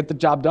 hey, just get the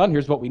job done.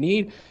 Here's what we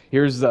need.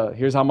 Here's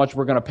how much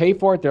we're going to pay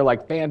for it. They're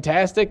like,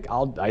 fantastic.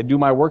 I do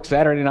my work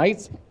Saturday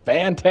nights.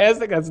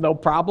 Fantastic. That's no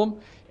problem.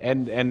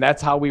 And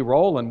that's how we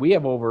roll. And we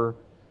have over,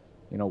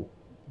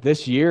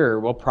 this year,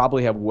 we'll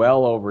probably have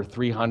well over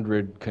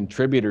 300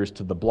 contributors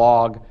to the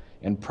blog,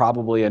 and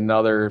probably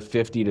another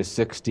 50 to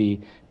 60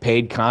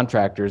 paid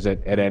contractors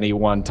at any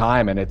one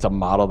time. And it's a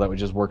model that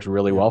just works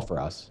really well for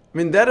us. I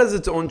mean, that has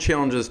its own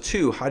challenges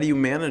too. How do you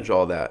manage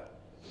all that?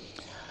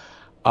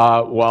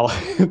 Well,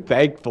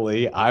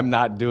 thankfully, I'm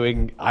not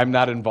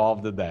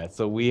involved in that.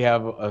 So we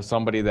have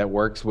somebody that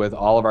works with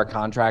all of our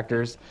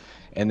contractors,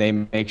 and they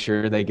make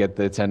sure they get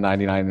the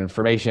 1099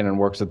 information and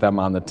works with them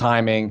on the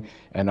timing.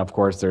 And of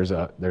course, there's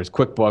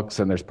QuickBooks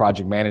and there's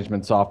project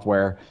management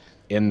software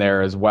in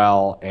there as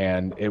well,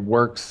 and it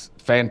works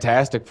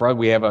fantastic for us.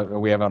 We have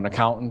an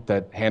accountant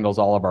that handles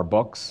all of our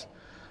books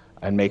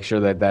and make sure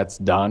that that's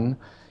done.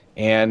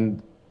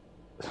 And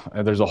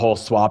there's a whole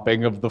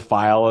swapping of the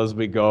file as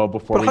we go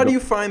before. But how do you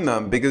find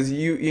them? Because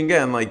you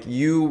again, like,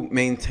 you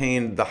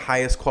maintain the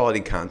highest quality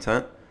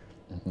content.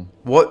 Mm-hmm.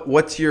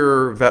 What's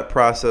your vet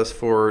process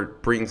for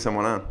bringing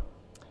someone on?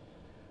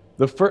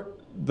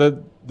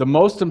 The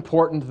most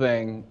important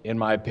thing, in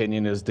my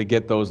opinion, is to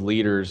get those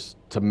leaders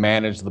to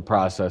manage the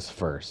process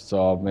first.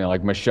 So,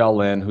 like Michelle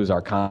Lynn, who's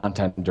our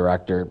content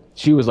director,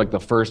 she was like the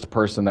first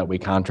person that we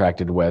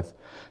contracted with.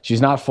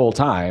 She's not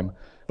full-time,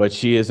 but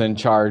she is in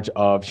charge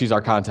of, she's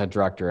our content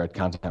director at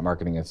Content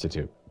Marketing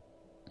Institute.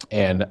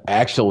 And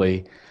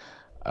actually,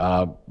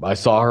 I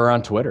saw her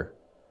on Twitter.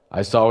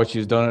 I saw what she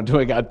was doing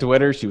on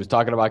Twitter. She was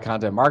talking about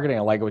content marketing.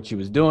 I like what she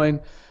was doing.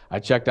 I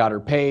checked out her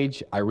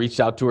page. I reached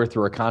out to her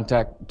through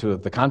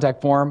the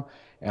contact form,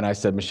 and I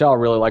said, Michelle, I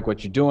really like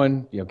what you're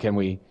doing. Can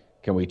we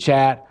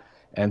chat?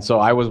 And so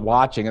I was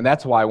watching, and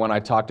that's why when I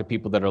talk to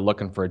people that are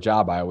looking for a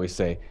job, I always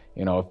say,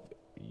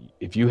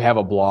 if you have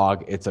a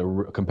blog, it's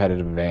a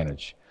competitive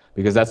advantage,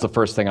 because that's the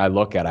first thing I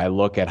look at. I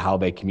look at how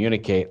they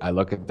communicate. I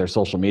look at their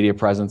social media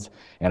presence,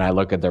 and I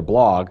look at their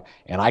blog,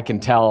 and I can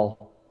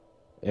tell,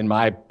 in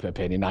my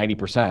opinion,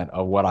 90%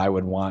 of what I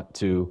would want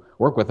to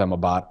work with them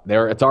about.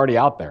 It's already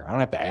out there. I don't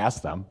have to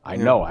ask them. I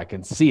know, I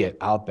can see it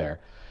out there.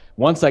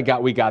 Once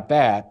we got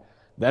that,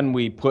 then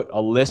we put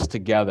a list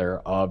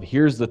together of,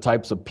 here's the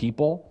types of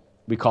people,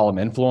 we call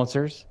them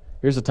influencers.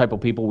 Here's the type of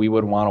people we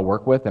would want to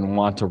work with and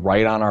want to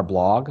write on our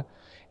blog.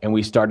 And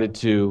we started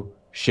to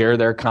share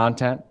their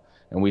content,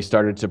 and we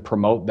started to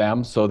promote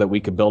them so that we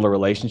could build a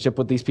relationship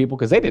with these people,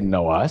 because they didn't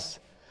know us.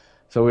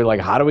 So we're like,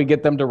 how do we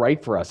get them to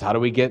write for us? How do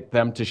we get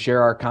them to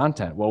share our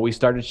content? Well, we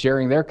started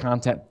sharing their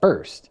content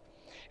first.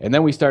 And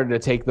then we started to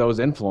take those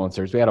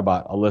influencers. We had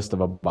about a list of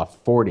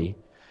about 40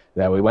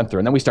 that we went through.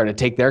 And then we started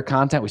to take their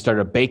content. We started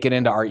to bake it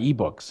into our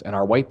ebooks and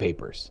our white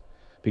papers.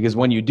 Because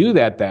when you do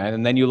that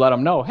and then you let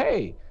them know,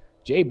 hey,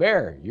 Jay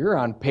Bear, you're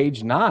on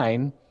page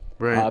 9,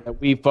 right, that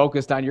we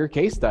focused on your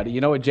case study.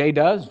 You know what Jay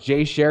does?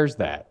 Jay shares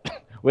that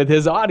with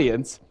his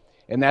audience.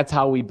 And that's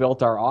how we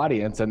built our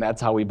audience, and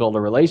that's how we built a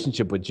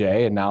relationship with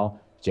Jay. And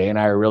now Jay and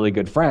I are really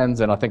good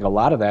friends, and I think a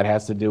lot of that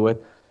has to do with,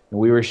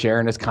 we were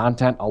sharing his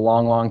content a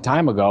long, long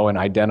time ago and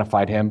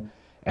identified him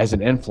as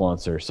an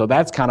influencer. So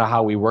that's kind of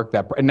how we work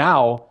that. And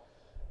now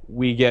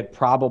we get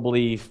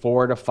probably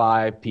 4 to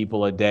 5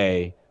 people a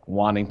day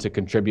wanting to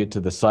contribute to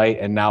the site,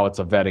 and now it's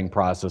a vetting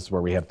process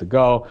where we have to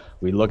go,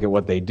 we look at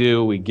what they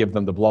do, we give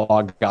them the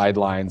blog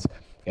guidelines,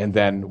 and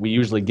then we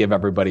usually give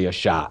everybody a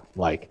shot.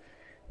 Like,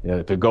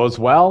 if it goes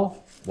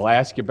well, we'll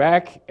ask you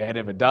back, and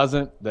if it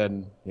doesn't,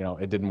 then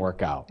it didn't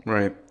work out.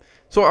 Right.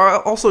 So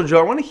also, Joe,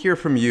 I want to hear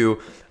from you.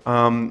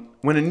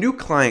 When a new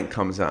client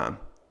comes on,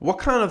 what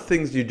kind of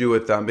things do you do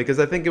with them? Because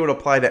I think it would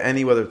apply to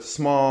any, whether it's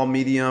small,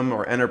 medium,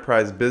 or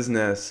enterprise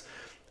business.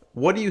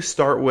 What do you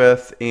start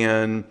with,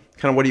 and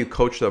kind of what do you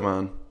coach them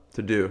on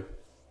to do?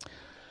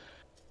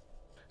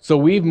 So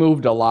we've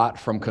moved a lot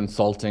from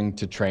consulting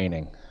to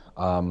training.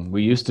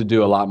 We used to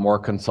do a lot more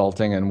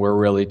consulting, and we're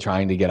really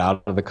trying to get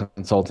out of the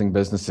consulting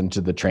business into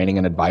the training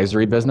and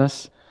advisory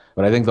business.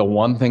 But I think the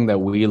one thing that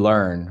we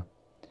learned,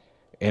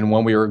 and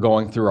when we were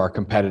going through our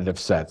competitive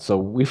set, so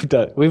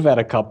we've had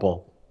a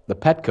couple. The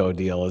Petco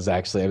deal is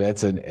actually,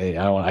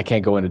 I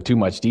can't go into too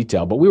much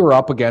detail, but we were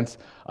up against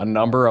a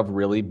number of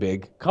really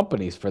big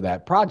companies for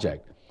that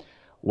project.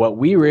 What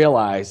we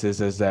realized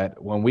is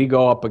that when we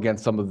go up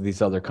against some of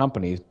these other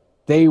companies,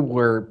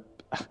 they're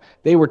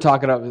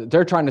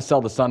trying to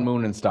sell the sun,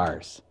 moon, and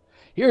stars.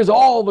 Here's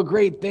all the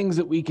great things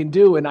that we can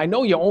do, and I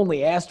know you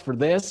only asked for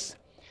this,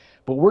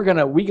 but we're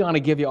gonna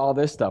give you all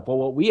this stuff. Well,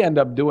 what we end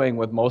up doing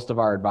with most of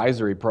our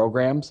advisory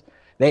programs,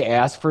 they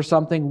ask for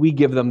something, we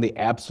give them the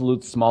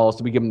absolute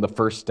smallest, we give them the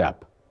first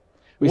step.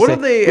 What are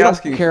they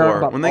asking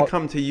for when they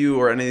come to you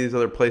or any of these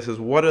other places?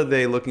 What are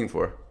they looking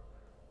for?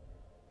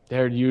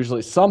 They're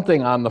usually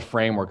something on the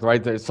framework,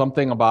 right? There's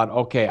something about,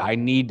 okay,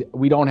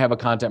 we don't have a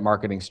content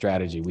marketing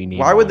strategy. We need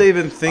Why would they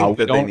even think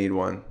that they need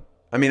one?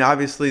 I mean,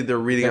 obviously they're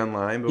reading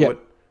online, but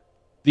what?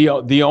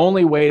 The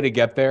only way to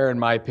get there, in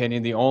my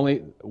opinion,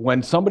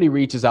 when somebody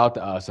reaches out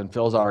to us and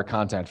fills out our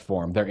content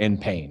form, they're in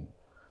pain.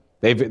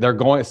 They're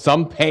going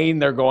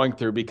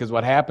through, because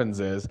what happens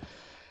is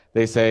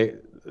they say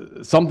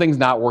something's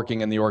not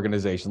working in the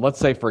organization. Let's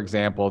say, for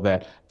example,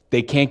 that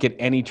they can't get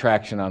any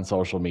traction on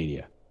social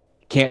media.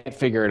 Can't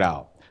figure it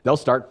out. They'll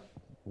start,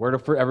 where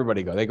do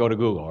everybody go? They go to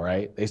Google,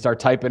 right? They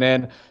start typing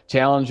in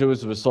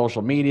challenges with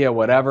social media,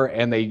 whatever,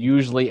 and they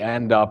usually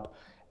end up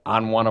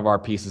on one of our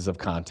pieces of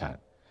content.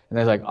 And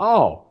they're like,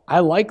 oh, I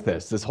like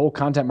this whole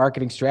content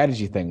marketing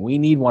strategy thing. We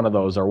need one of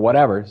those or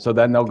whatever. So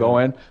then they'll go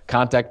in,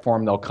 contact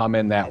form, they'll come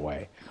in that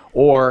way.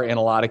 Or in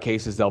a lot of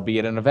cases, they'll be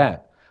at an event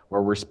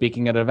where we're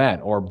speaking at an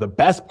event. Or the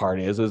best part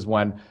is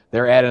when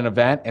they're at an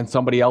event and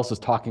somebody else is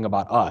talking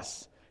about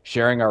us,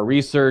 sharing our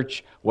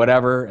research,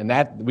 whatever, and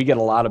that we get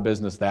a lot of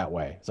business that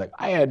way. It's like,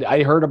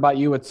 I heard about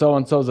you at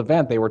so-and-so's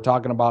event. They were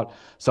talking about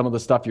some of the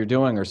stuff you're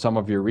doing or some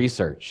of your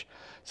research.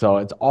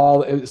 So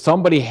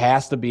somebody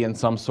has to be in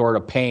some sort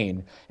of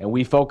pain, and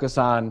we focus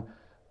on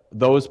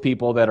those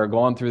people that are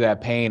going through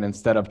that pain,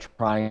 instead of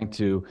trying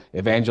to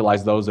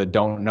evangelize those that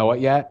don't know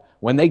it yet,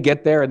 when they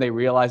get there and they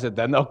realize it,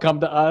 then they'll come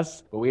to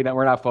us, but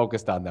we're not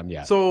focused on them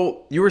yet.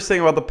 So you were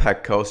saying about the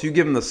Petco, so you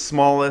give them the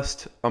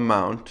smallest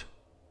amount.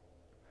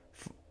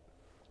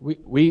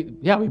 We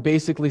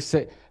basically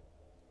say,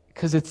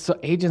 because it's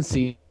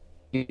agencies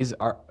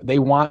they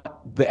want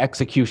the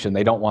execution,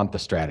 they don't want the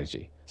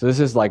strategy. So this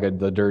is like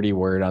the dirty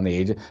word on the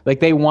agent. Like,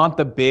 they want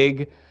the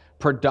big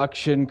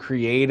production,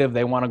 creative,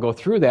 they want to go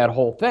through that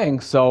whole thing.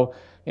 So,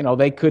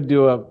 they could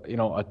do a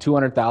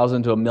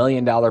 $200,000 to $1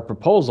 million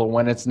proposal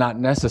when it's not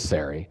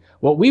necessary.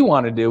 What we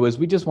want to do is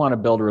we just want to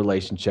build a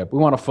relationship. We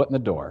want a foot in the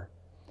door.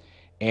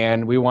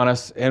 And we want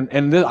to,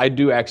 and I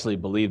do actually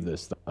believe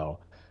this though.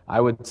 I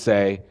would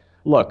say,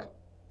 look,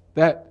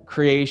 that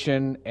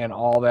creation and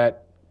all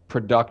that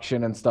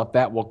production and stuff,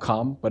 that will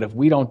come. But if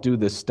we don't do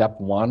this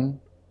step one,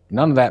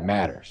 none of that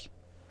matters,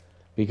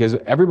 because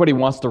everybody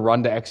wants to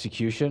run to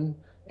execution.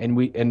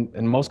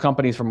 And most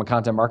companies from a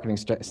content marketing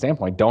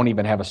standpoint don't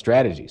even have a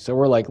strategy. So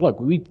we're like, look,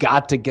 we've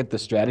got to get the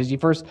strategy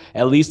first,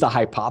 at least a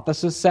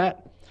hypothesis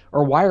set,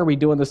 or why are we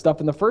doing this stuff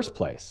in the first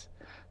place?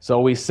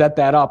 So we set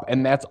that up,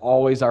 and that's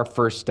always our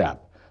first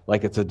step.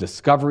 Like, it's a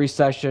discovery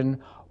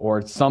session, or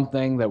it's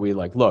something that we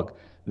like, look,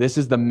 this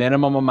is the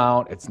minimum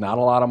amount. It's not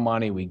a lot of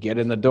money. We get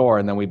in the door,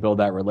 and then we build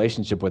that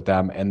relationship with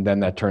them, and then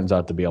that turns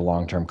out to be a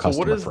long-term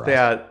customer for us. So what is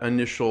that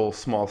initial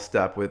small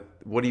step with,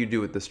 what do you do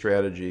with the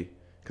strategy?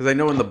 Because I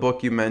know in the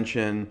book you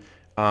mention,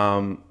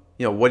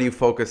 what do you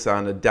focus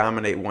on to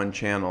dominate one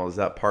channel? Is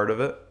that part of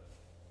it?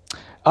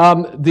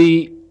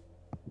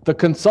 The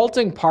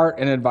consulting part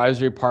and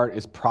advisory part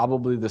is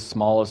probably the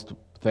smallest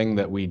thing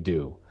that we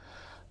do.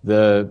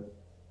 That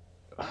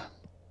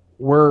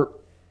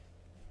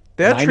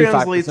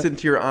translates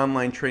into your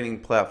online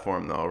training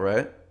platform though,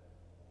 right?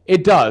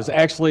 It does.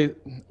 Actually,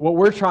 what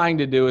we're trying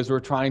to do is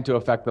we're trying to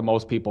affect the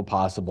most people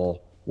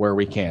possible where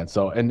we can.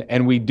 So,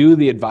 and we do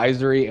the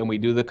advisory and we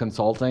do the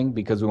consulting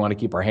because we want to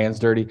keep our hands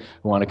dirty.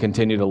 We want to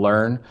continue to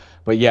learn.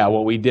 But yeah,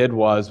 what we did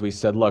was we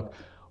said, look,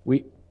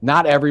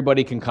 not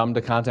everybody can come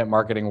to content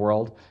marketing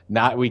world.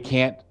 We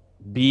can't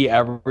be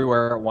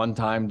everywhere at one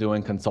time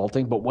doing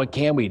consulting, but what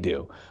can we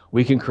do?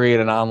 We can create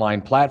an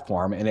online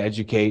platform and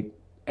educate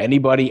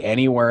anybody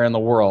anywhere in the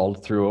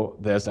world through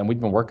this. And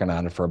we've been working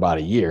on it for about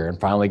a year and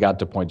finally got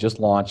to point, just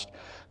launched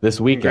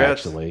this week.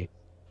 Congrats. Actually.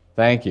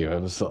 Thank you. It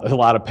was a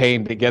lot of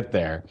pain to get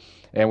there.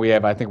 And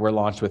we're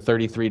launched with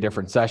 33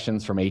 different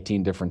sessions from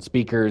 18 different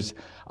speakers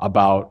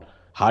about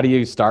how do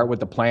you start with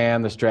the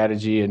plan, the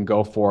strategy, and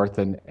go forth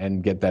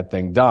and get that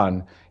thing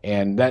done.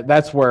 And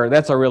that's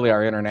really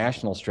our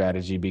international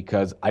strategy,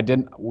 because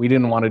we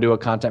didn't want to do a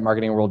Content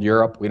Marketing World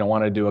Europe. We don't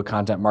want to do a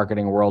Content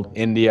Marketing World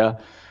India.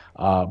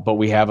 But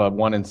we have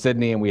one in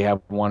Sydney and we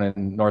have one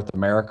in North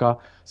America.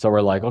 So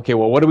we're like, okay,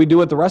 well, what do we do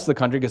with the rest of the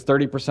country? Because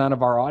 30%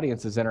 of our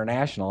audience is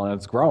international and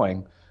it's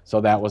growing. So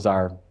that was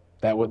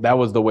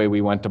the way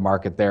we went to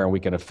market there, and we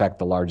could affect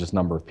the largest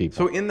number of people.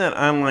 So in that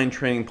online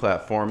training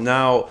platform,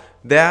 now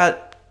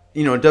that,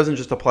 it doesn't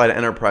just apply to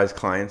enterprise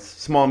clients.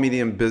 Small,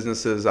 medium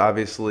businesses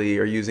obviously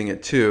are using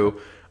it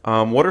too.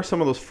 What are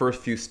some of those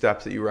first few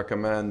steps that you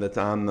recommend that's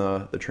on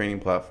the training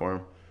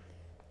platform?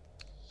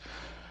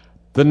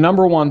 The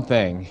number one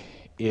thing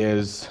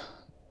is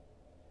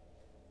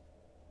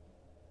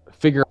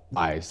figure out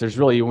whys.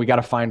 We got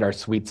to find our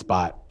sweet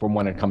spot from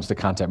when it comes to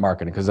content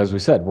marketing, because as we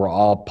said, we're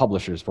all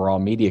publishers, we're all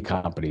media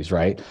companies,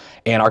 right?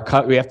 And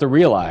we have to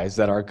realize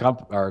that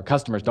our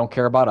customers don't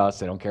care about us,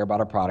 they don't care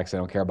about our products, they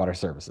don't care about our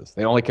services.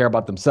 They only care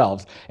about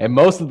themselves. And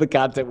most of the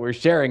content we're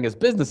sharing as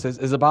businesses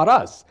is about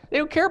us. They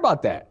don't care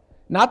about that.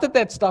 Not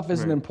that stuff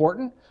isn't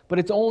important, but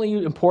it's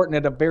only important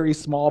at a very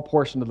small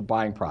portion of the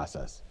buying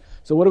process.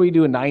 So what do we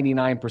do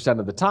 99%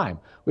 of the time?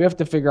 We have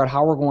to figure out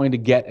how we're going to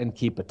get and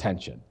keep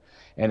attention.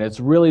 And it's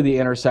really the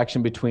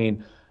intersection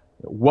between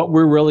what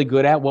we're really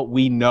good at, what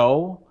we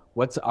know,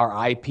 what's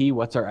our IP,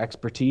 what's our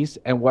expertise,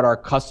 and what our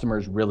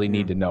customers really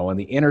need to know. And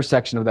the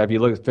intersection of that, if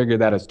you figure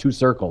that as two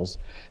circles,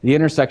 the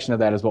intersection of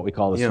that is what we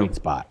call the sweet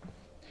spot.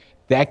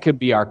 That could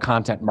be our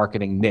content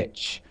marketing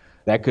niche.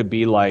 That could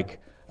be like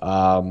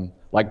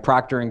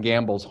Procter &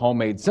 Gamble's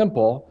Homemade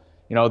Simple.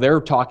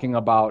 They're talking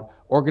about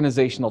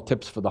organizational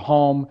tips for the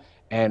home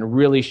and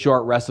really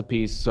short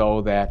recipes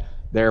so that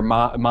their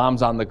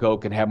moms on the go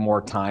can have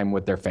more time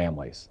with their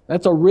families.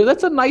 That's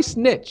a nice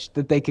niche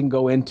that they can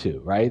go into,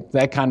 right?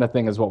 That kind of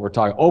thing is what we're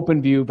talking.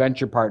 OpenView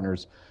Venture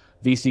Partners,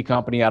 VC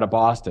company out of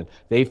Boston.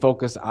 They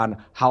focus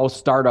on how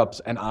startups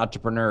and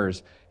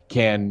entrepreneurs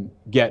can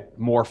get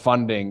more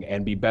funding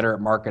and be better at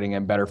marketing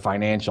and better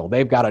financial.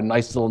 They've got a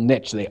nice little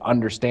niche. They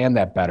understand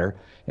that better,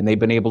 and they've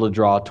been able to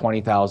draw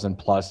 20,000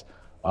 plus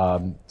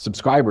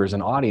subscribers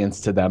and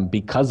audience to them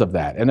because of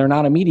that. And they're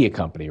not a media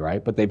company,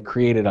 right? But they've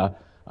created a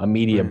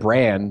media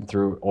brand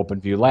through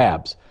OpenView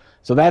Labs.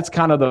 So that's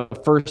kind of the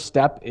first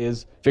step,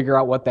 is figure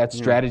out what that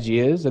strategy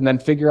is, and then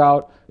figure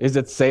out, is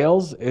it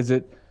sales, is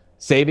it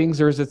savings,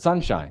 or is it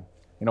sunshine?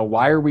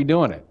 Why are we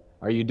doing it?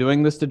 Are you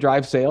doing this to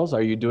drive sales?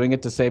 Are you doing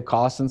it to save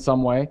costs in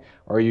some way?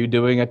 Or are you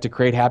doing it to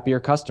create happier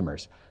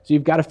customers? So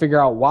you've got to figure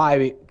out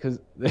why, because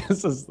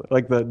this is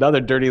like another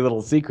dirty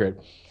little secret.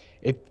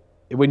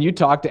 When you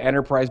talk to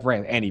enterprise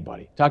brands,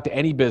 anybody, talk to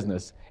any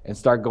business and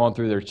start going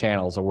through their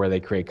channels or where they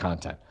create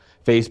content,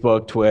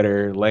 Facebook,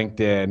 Twitter,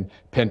 LinkedIn,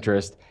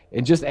 Pinterest,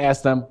 and just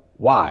ask them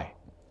why.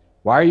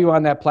 Why are you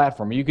on that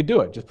platform? You could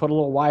do it. Just put a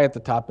little why at the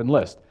top and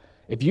list.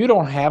 If you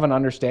don't have an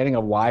understanding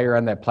of why you're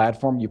on that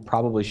platform, you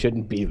probably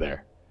shouldn't be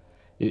there.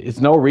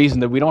 It's no reason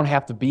that we don't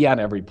have to be on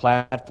every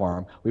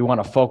platform. We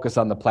want to focus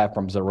on the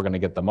platforms that we're going to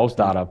get the most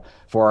out of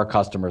for our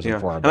customers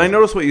and for our business. And I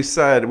noticed what you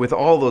said with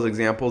all those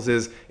examples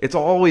is it's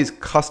always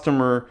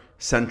customer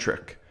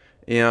centric,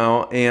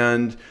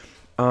 and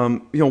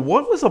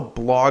what was a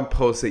blog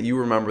post that you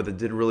remember that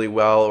did really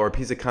well, or a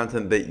piece of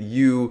content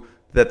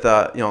that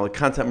the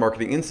Content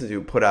Marketing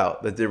Institute put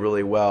out that did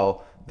really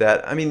well,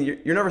 that, I mean,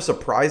 you're never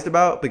surprised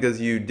about because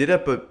you did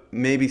it, but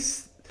maybe,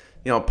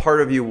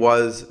 part of you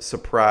was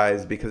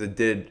surprised because it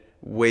did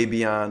way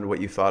beyond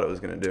what you thought it was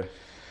going to do?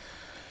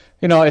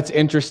 It's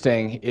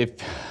interesting.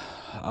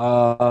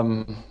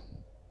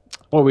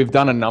 We've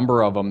done a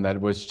number of them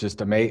that was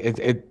just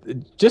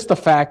amazing. Just the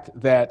fact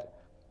that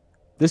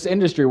this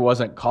industry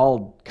wasn't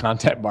called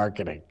content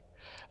marketing.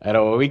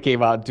 When we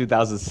came out in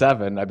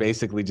 2007, I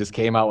basically just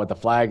came out with the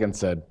flag and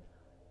said,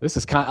 this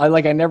is I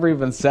never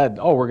even said,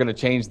 we're going to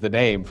change the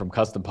name from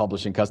custom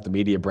publishing, custom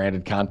media,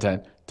 branded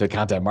content to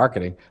content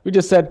marketing. We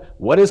just said,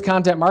 what is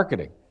content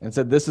marketing? And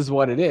said, this is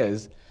what it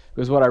is.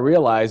 Because what I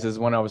realized is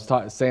when I was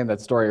saying that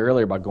story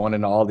earlier about going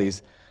into all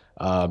these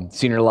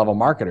senior level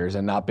marketers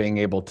and not being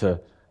able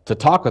to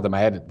talk with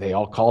them, they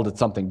all called it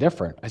something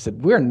different. I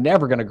said, we're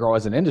never going to grow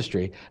as an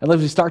industry unless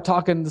we start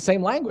talking the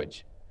same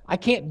language. I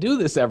can't do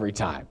this every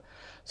time.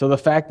 So the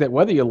fact that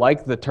whether you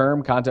like the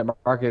term content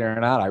marketing or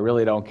not, I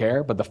really don't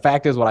care. But the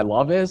fact is, what I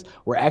love is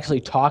we're actually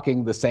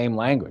talking the same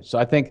language. So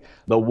I think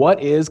the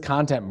what is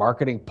content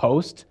marketing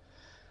post,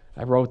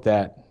 I wrote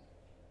that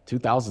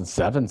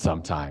 2007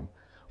 sometime.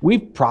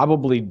 We've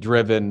probably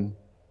driven,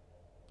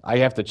 I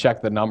have to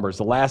check the numbers.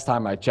 The last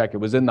time I checked, it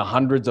was in the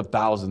hundreds of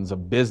thousands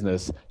of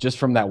business just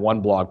from that one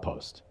blog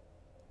post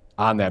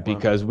on that,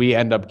 because we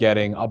end up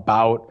getting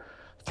about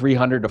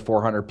 300 to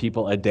 400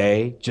 people a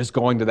day just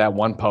going to that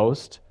one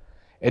post.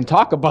 And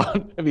talk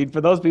about, for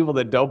those people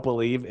that don't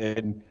believe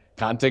in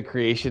content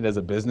creation as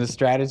a business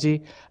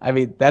strategy,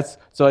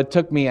 so it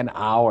took me an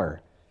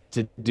hour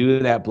to do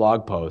that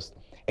blog post.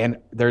 And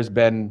there's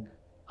been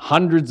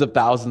hundreds of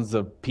thousands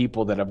of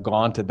people that have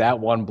gone to that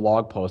one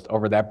blog post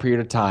over that period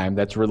of time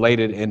that's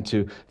related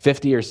into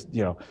 50 or,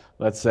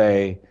 let's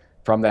say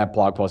from that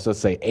blog post, let's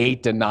say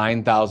 8,000 to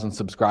 9,000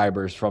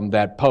 subscribers from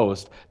that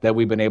post that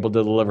we've been able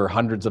to deliver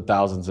hundreds of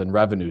thousands in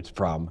revenues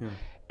from. Yeah.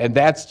 And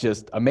that's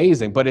just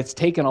amazing, but it's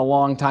taken a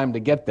long time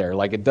to get there.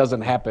 Like, it doesn't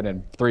happen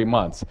in 3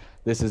 months.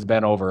 This has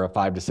been over a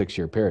 5 to 6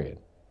 year period.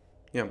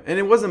 Yeah, and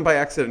it wasn't by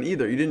accident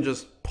either. You didn't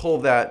just pull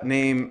that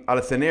name out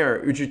of thin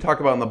air, which you talk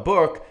about in the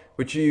book,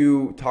 which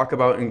you talk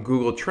about in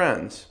Google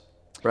Trends,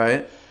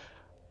 right?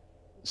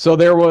 So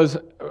there's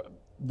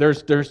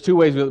two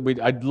ways.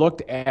 I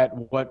looked at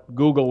what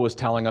Google was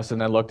telling us,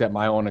 and I looked at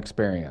my own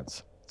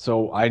experience.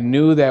 So I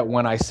knew that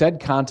when I said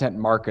content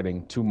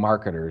marketing to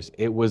marketers,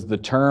 it was the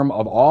term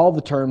of all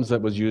the terms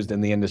that was used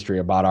in the industry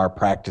about our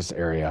practice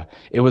area.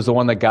 It was the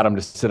one that got them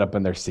to sit up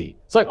in their seat.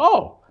 It's like,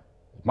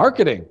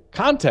 marketing,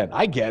 content,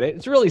 I get it.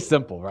 It's really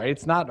simple, right?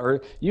 It's not,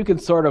 or you can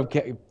sort of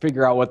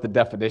figure out what the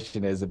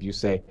definition is if you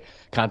say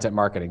content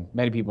marketing.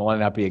 Many people might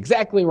not be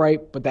exactly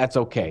right, but that's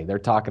okay. They're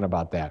talking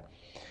about that.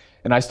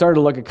 And I started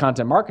to look at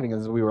content marketing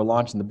as we were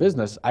launching the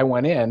business. I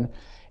went in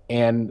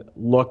and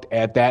looked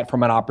at that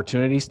from an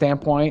opportunity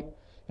standpoint.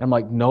 And I'm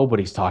like,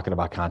 nobody's talking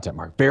about content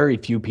marketing. Very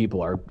few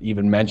people are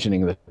even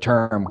mentioning the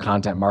term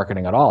content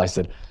marketing at all. I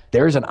said,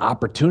 there's an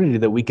opportunity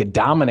that we could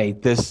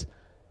dominate this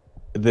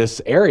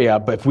area,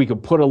 but if we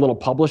could put a little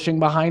publishing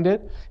behind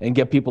it and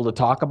get people to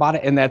talk about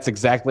it. And that's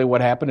exactly what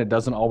happened. It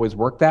doesn't always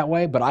work that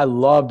way, but I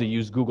love to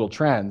use Google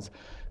Trends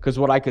because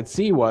what I could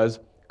see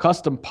was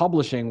custom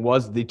publishing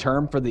was the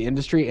term for the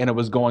industry and it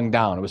was going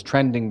down. It was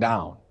trending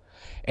down.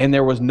 And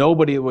there was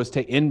nobody that was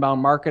inbound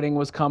marketing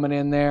was coming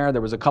in there.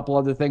 There was a couple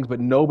other things,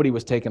 but nobody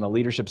was taking a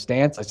leadership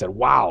stance. I said,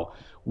 wow,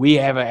 we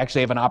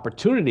actually have an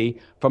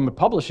opportunity from a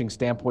publishing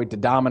standpoint to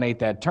dominate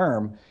that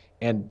term.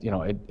 And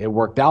it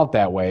worked out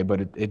that way,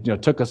 but it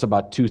took us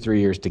about 2-3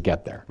 years to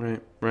get there.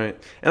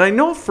 Right. And I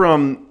know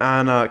from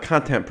on a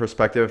content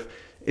perspective,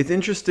 it's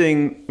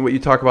interesting what you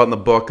talk about in the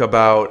book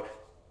about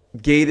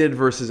gated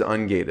versus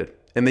ungated,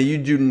 and that you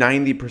do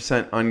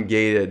 90%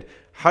 ungated.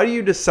 How do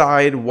you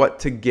decide what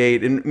to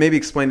gate? And maybe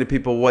explain to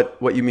people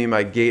what you mean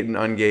by gate and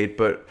ungate,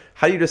 but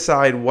how do you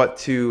decide what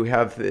to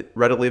have it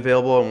readily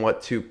available and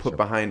what to put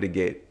behind a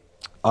gate?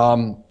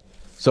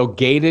 So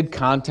gated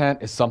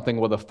content is something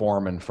with a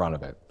form in front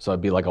of it. So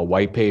it'd be like a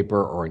white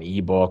paper or an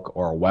ebook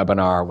or a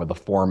webinar with a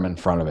form in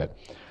front of it.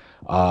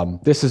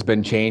 This has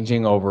been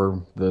changing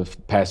over the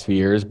past few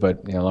years,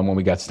 but when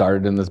we got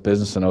started in this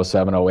business in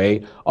 07,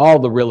 08, all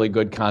the really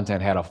good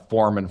content had a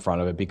form in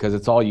front of it because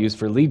it's all used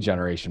for lead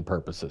generation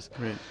purposes.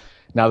 Right.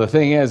 Now the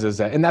thing is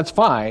that, and that's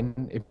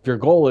fine. If your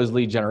goal is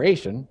lead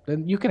generation,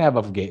 then you can have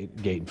a gate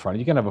in front of it.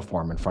 You can have a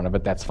form in front of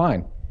it. That's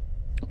fine.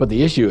 But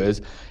the issue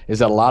is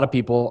that a lot of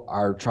people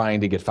are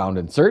trying to get found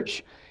in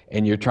search,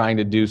 and you're trying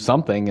to do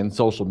something in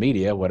social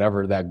media,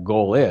 whatever that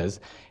goal is.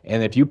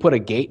 And if you put a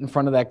gate in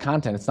front of that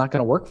content, it's not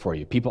going to work for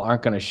you. People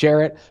aren't going to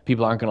share it.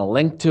 People aren't going to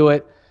link to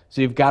it.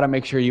 So you've got to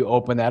make sure you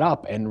open that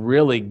up and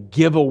really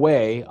give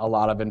away a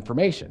lot of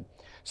information.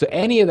 So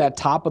any of that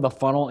top of the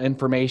funnel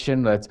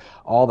information, that's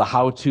all the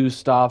how-to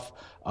stuff,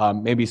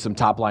 maybe some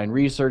top-line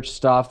research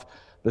stuff,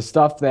 the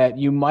stuff that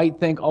you might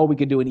think, oh, we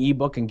could do an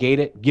ebook and gate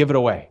it, give it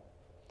away.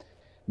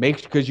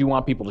 Because you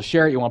want people to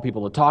share it, you want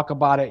people to talk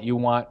about it, you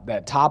want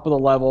that top of the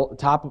level,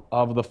 top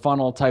of the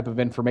funnel type of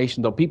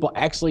information, though people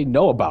actually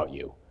know about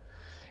you.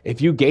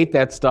 If you gate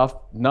that stuff,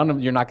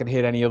 you're not going to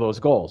hit any of those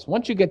goals.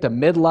 Once you get to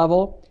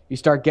mid-level, you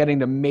start getting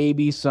to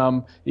maybe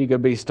you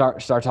could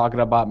start talking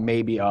about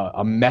maybe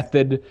a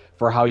method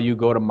for how you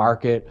go to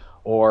market,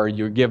 or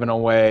you're giving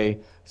away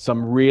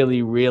some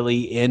really,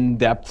 really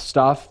in-depth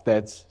stuff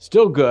that's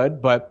still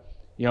good, but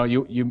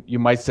you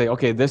might say,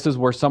 okay, this is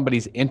where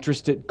somebody's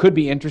could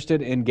be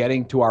interested in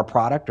getting to our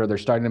product, or they're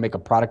starting to make a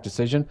product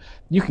decision.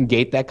 You can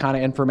gate that kind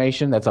of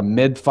information. That's a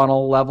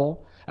mid-funnel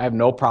level. I have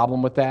no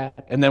problem with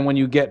that. And then when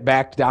you get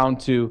back down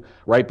to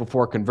right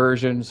before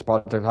conversions,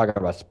 they're talking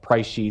about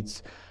price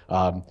sheets,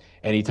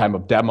 any type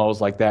of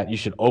demos like that, you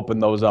should open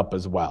those up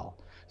as well.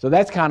 So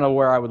that's kind of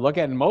where I would look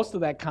at. And most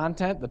of that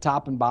content, the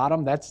top and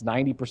bottom, that's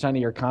 90% of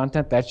your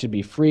content. That should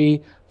be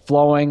free,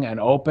 flowing, and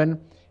open.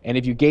 And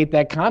if you gate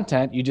that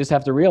content, you just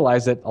have to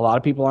realize that a lot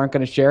of people aren't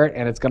going to share it,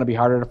 and it's going to be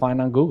harder to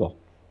find on Google.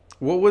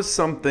 What was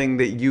something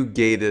that you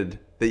gated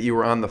that you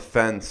were on the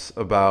fence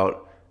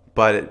about,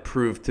 but it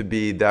proved to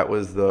be that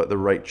was the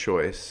right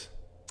choice?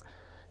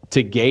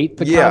 To gate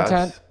the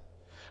content?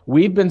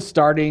 We've been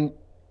starting,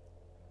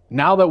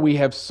 now that we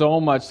have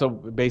so much, so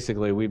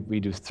basically we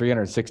do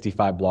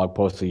 365 blog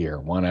posts a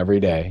year, one every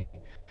day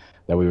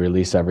that we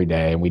release every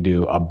day, and we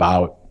do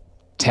about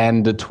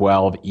 10 to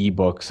 12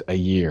 ebooks a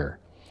year.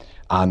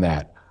 On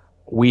that,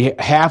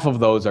 half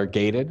of those are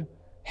gated,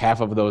 half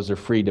of those are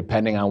free,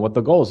 depending on what the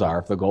goals are.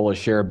 If the goal is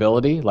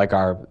shareability, like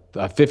our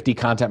 50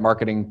 content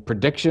marketing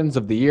predictions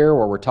of the year,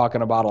 where we're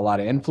talking about a lot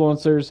of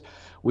influencers,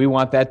 we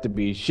want that to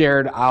be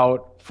shared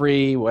out,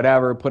 free,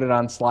 whatever. Put it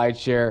on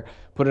SlideShare,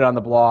 put it on the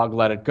blog,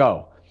 let it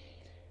go.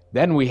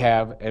 Then we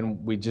have,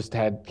 and we just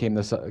came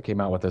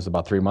out with this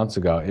about 3 months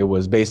ago. It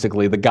was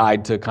basically the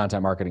guide to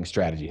content marketing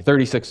strategy,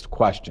 36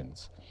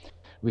 questions.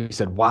 We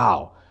said,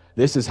 wow.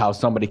 This is how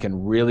somebody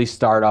can really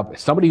start up.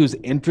 Somebody who's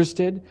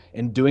interested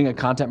in doing a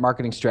content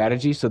marketing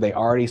strategy, so they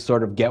already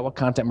sort of get what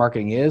content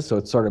marketing is, so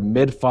it's sort of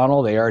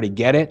mid-funnel, they already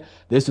get it.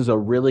 This is a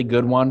really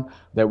good one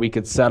that we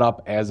could set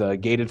up as a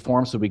gated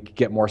form so we could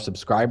get more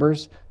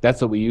subscribers.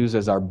 That's what we use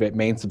as our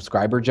main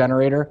subscriber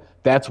generator.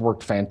 That's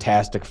worked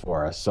fantastic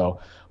for us. So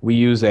we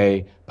use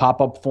a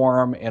pop-up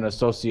forum in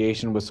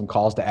association with some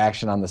calls to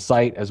action on the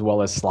site, as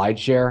well as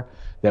SlideShare,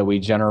 that we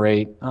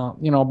generate, about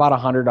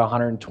 100 to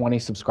 120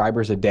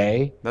 subscribers a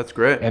day. That's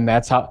great. And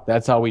that's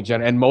how we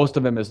generate, and most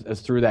of them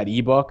is through that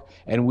ebook.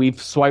 And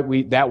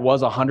that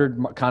was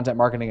 100 content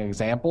marketing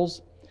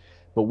examples,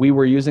 but we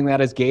were using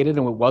that as gated,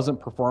 and it wasn't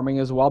performing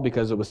as well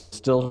because it was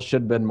still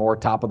should have been more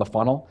top of the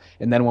funnel.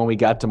 And then when we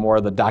got to more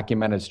of the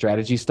documented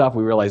strategy stuff,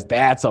 we realized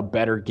that's a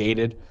better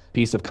gated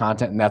piece of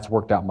content, and that's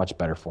worked out much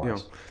better for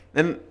us.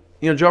 And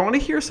Joe, I want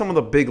to hear some of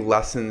the big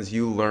lessons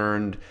you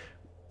learned.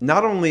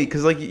 Not only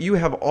because you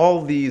have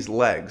all these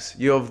legs,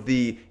 you have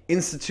the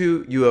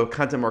Institute, you have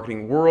Content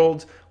Marketing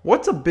World.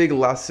 What's a big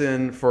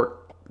lesson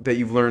that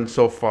you've learned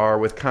so far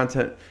with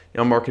Content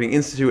Marketing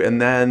Institute,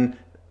 and then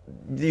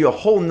the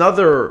whole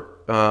nother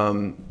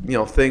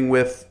thing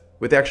with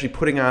actually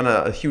putting on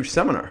a huge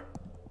seminar?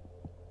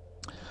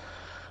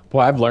 Boy,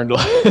 I've learned a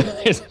lot.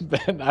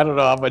 I don't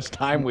know how much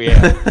time we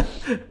have.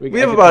 We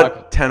have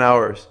about 10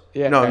 hours.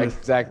 Yeah, no,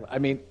 exactly. I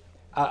mean,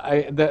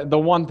 the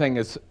one thing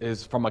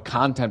is from a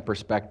content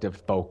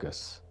perspective,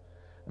 focus.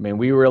 I mean,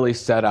 we really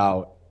set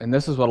out, and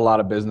this is what a lot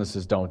of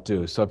businesses don't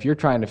do. So if you're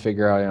trying to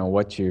figure out,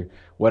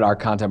 what our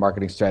content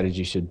marketing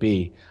strategy should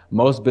be,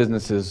 most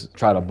businesses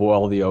try to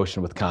boil the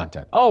ocean with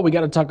content. Oh, we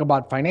got to talk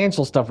about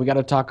financial stuff. We got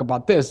to talk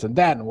about this and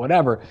that and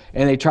whatever.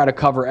 And they try to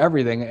cover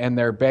everything, and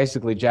they're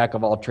basically jack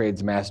of all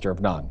trades, master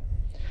of none.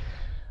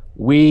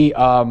 We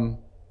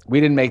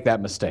didn't make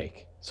that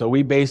mistake. So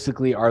we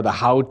basically are the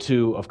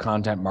how-to of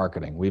content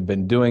marketing. We've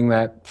been doing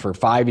that for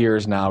 5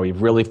 years now.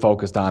 We've really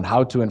focused on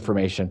how-to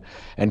information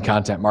and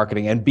content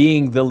marketing and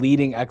being the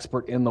leading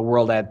expert in the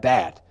world at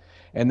that.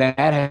 And that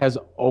has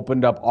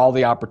opened up all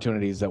the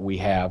opportunities that we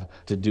have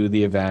to do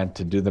the event,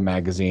 to do the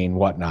magazine,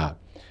 whatnot.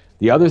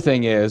 The other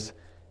thing is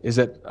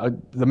that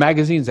the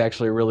magazine is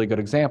actually a really good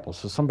example.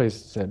 So somebody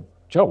said,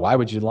 Joe, why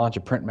would you launch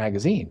a print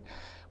magazine?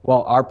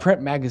 Well, our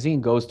print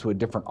magazine goes to a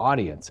different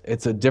audience.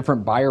 It's a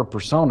different buyer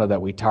persona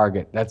that we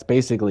target. That's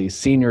basically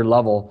senior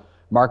level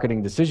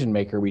marketing decision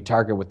maker we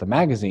target with the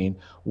magazine,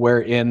 where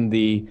on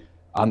the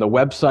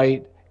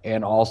website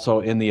and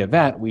also in the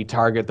event, we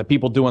target the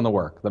people doing the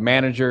work, the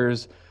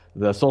managers,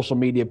 the social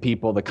media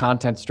people, the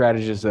content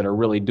strategists that are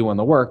really doing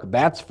the work.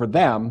 That's for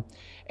them.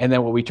 And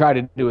then what we try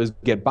to do is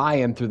get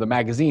buy-in through the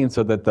magazine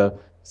so that the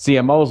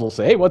CMOs will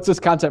say, hey, what's this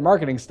content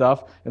marketing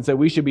stuff? And say,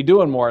 we should be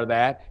doing more of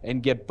that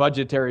and get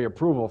budgetary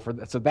approval for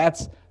that. So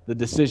that's the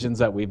decisions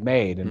that we've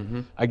made.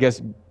 And I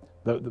guess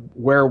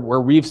where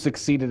we've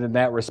succeeded in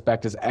that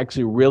respect is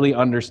actually really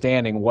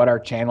understanding what our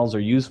channels are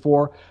used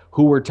for,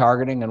 who we're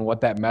targeting, and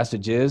what that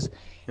message is.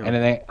 Yeah. And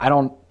then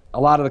a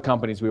lot of the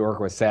companies we work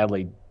with,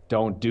 sadly,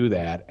 don't do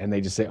that. And they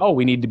just say, oh,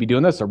 we need to be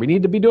doing this, or we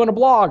need to be doing a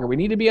blog, or we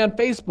need to be on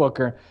Facebook.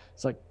 Or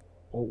it's like,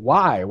 well,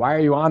 why? Why are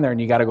you on there? And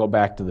you got to go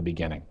back to the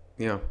beginning.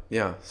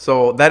 Yeah.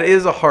 So that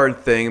is a hard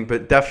thing,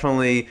 but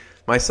definitely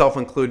myself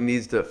included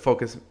needs to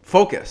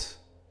focus,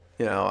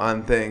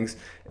 on things.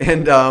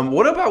 And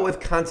what about with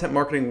content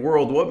marketing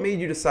world? What made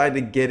you decide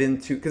to get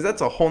into, because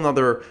that's a whole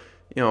nother,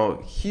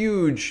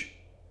 huge,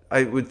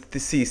 I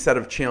would see set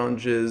of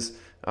challenges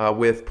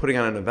with putting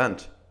on an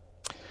event.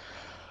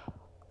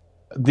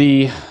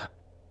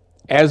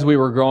 As we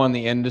were growing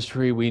the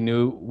industry,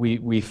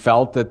 we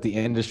felt that the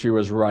industry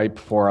was ripe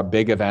for a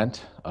big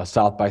event, a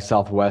South by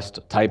Southwest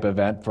type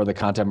event for the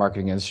content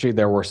marketing industry.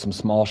 There were some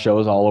small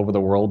shows all over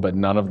the world, but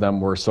none of them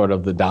were sort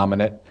of the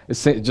dominant.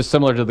 It's just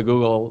similar to the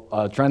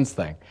Google Trends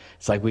thing.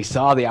 It's like we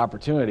saw the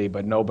opportunity,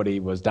 but nobody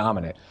was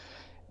dominant.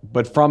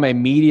 But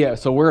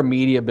so we're a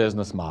media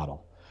business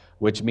model,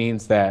 which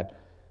means that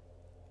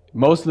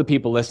most of the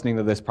people listening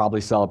to this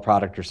probably sell a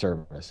product or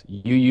service.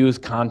 You use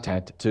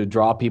content to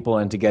draw people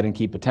in to get and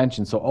keep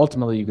attention, so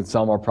ultimately you can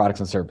sell more products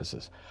and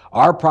services.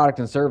 Our product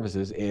and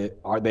services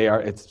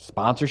it's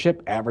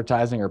sponsorship,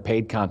 advertising, or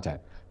paid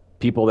content.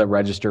 People that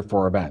register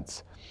for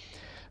events.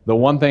 The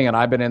one thing, and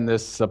I've been in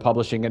this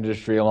publishing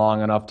industry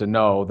long enough to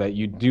know that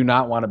you do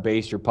not want to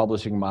base your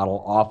publishing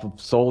model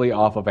solely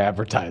off of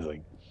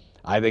advertising.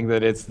 I think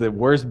that it's the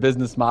worst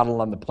business model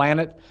on the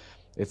planet.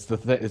 It's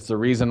the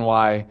reason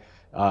why.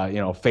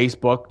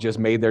 Facebook just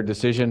made their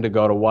decision to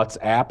go to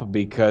WhatsApp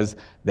because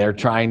they're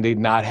trying to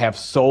not have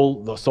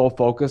the sole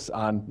focus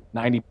on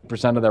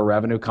 90% of their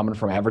revenue coming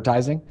from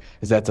advertising,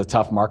 because that's a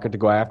tough market to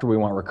go after. We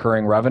want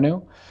recurring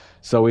revenue.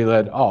 So we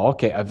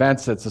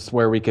events, that's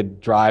where we could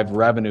drive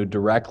revenue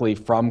directly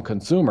from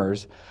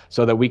consumers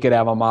so that we could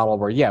have a model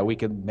where, we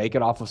could make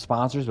it off of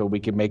sponsors, but we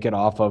could make it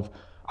off of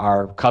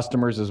our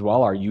customers as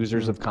well, our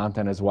users of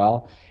content as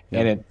well.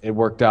 Yeah. And it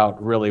worked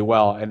out really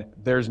well. And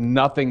there's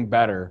nothing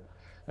better.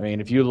 I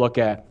mean, if you look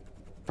at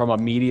from a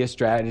media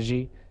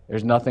strategy,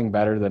 there's nothing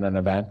better than an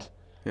event.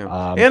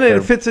 Yeah. And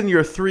it fits in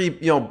your three,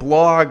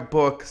 blog,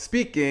 book,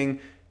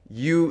 speaking.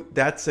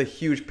 That's a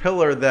huge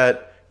pillar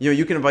that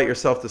you can invite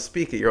yourself to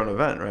speak at your own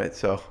event, right?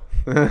 So.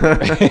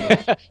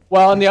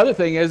 Well, and the other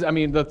thing is, I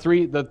mean, the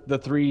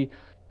three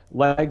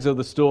legs of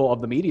the stool, of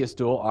the media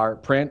stool, are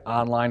print,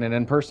 online, and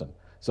in person.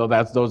 So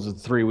those are the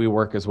three we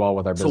work as well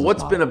with our business. So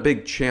what's been a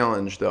big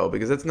challenge though,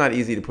 because it's not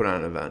easy to put on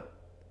an event?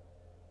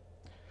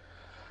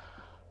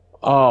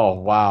 Oh,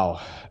 wow.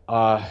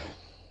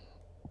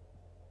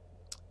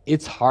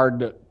 It's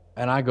hard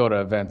and I go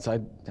to events.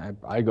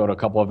 I go to a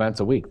couple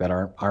events a week that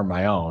aren't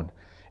my own.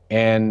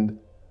 And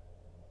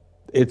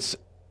it's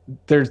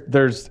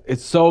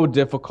so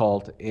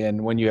difficult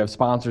when you have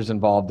sponsors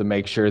involved to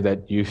make sure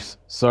that you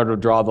sort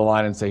of draw the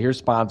line and say, here's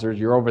sponsors,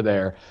 you're over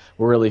there.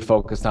 We're really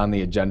focused on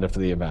the agenda for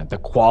the event. The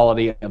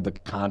quality of the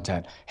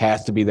content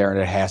has to be there and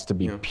it has to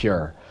be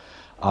pure.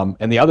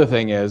 And the other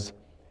thing is,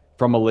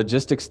 from a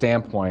logistics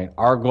standpoint,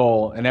 our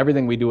goal and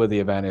everything we do with the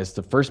event is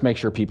to first make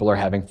sure people are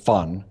having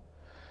fun,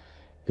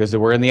 because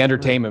we're in the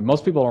entertainment.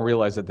 Most people don't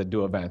realize that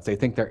do events. They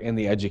think they're in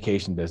the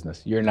education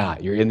business. You're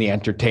not. You're in the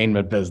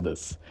entertainment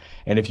business.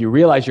 And if you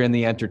realize you're in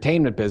the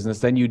entertainment business,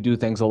 then you do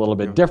things a little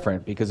bit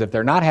different, because if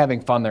they're not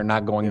having fun, they're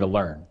not going to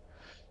learn.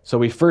 So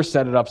we first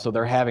set it up so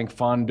they're having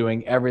fun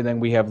doing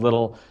everything. We have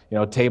little,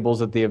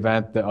 tables at the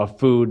event of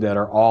food that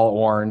are all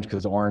orange,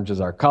 because orange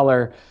is our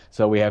color.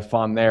 So we have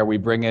fun there. We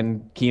bring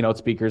in keynote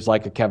speakers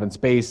like a Kevin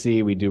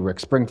Spacey. We do Rick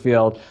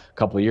Springfield. A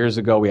couple of years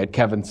ago, we had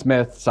Kevin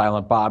Smith,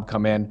 Silent Bob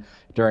come in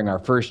during our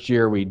first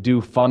year. We do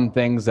fun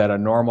things that a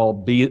normal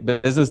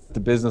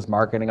business-to-business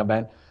marketing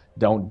event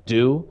don't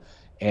do.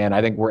 And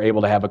I think we're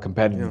able to have a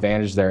competitive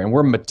advantage there. And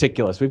we're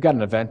meticulous. We've got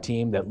an event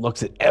team that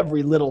looks at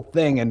every little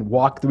thing and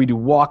we do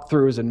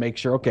walkthroughs and make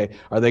sure, okay,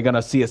 are they going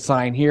to see a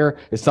sign here?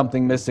 Is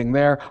something missing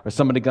there? Is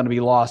somebody going to be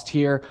lost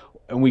here?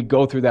 And we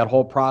go through that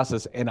whole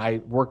process. And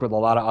I worked with a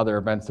lot of other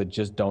events that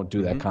just don't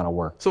do that kind of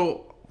work.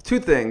 So 2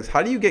 things.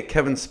 How do you get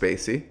Kevin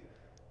Spacey?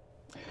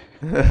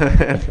 He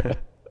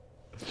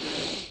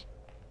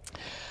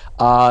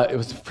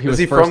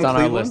was first on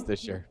our list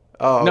this year.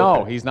 Oh,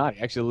 no, he's not.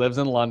 He actually lives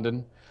in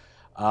London.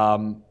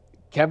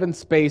 Kevin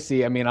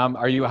Spacey, I mean,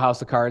 are you a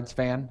House of Cards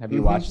fan? Have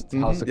you watched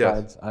House of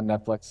Cards on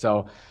Netflix?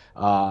 So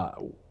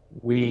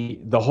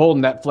The whole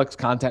Netflix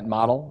content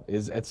model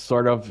it's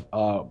sort of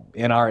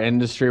in our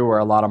industry where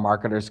a lot of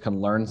marketers can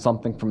learn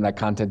something from that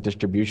content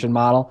distribution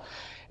model,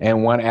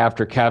 and went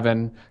after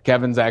Kevin.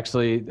 Kevin's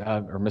actually,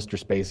 or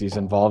Mr. Spacey's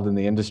involved in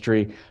the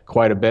industry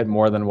quite a bit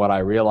more than what I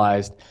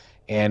realized.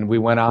 And we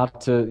went out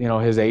to,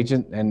 his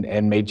agent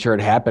and made sure it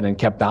happened and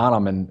kept on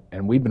him.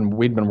 And we'd been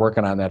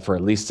working on that for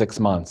at least 6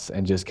 months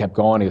and just kept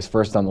going. He was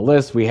first on the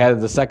list. We had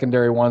the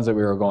secondary ones that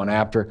we were going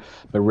after,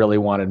 but really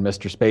wanted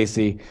Mr.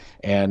 Spacey.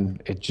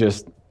 And it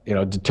just,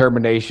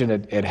 determination,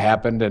 it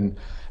happened. And,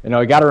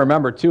 you got to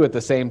remember too, at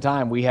the same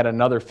time, we had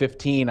another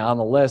 15 on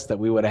the list that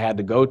we would have had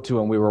to go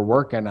to, and we were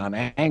working on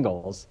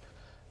angles.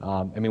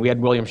 We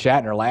had William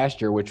Shatner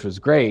last year, which was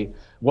great.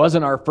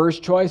 Wasn't our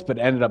first choice, but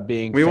ended up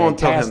being fantastic. We won't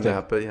tell him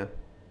that, but yeah.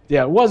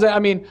 Yeah, it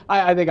wasn't.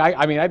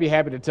 I'd be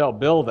happy to tell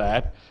Bill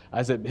that.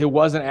 I said it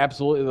wasn't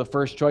absolutely the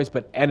first choice,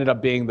 but ended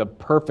up being the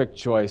perfect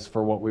choice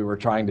for what we were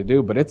trying to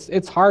do. But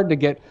it's hard to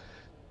get,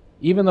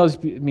 even those.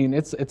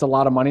 It's a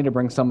lot of money to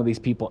bring some of these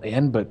people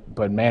in,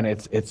 but man,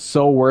 it's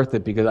so worth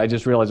it, because I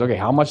just realized, okay,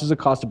 how much does it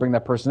cost to bring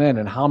that person in,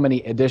 and how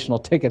many additional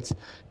tickets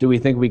do we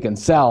think we can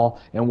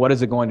sell, and what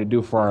is it going to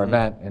do for our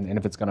event, and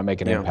if it's going to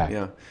make an impact.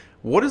 Yeah.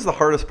 What is the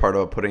hardest part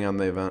about putting on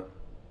the event?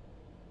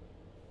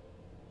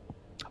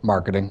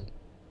 Marketing.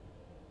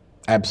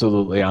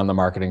 Absolutely, on the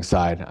marketing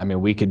side.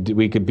 We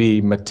could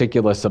be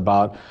meticulous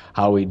about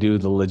how we do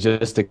the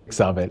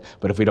logistics of it,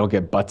 but if we don't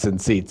get butts in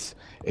seats,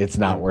 it's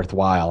not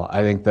worthwhile.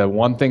 I think the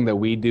one thing that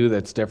we do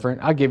that's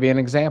different, I'll give you an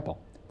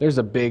example. There's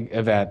a big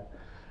event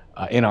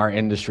in our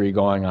industry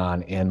going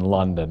on in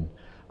London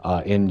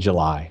in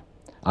July.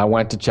 I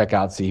went to check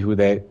out, see who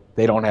they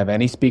don't have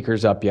any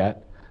speakers up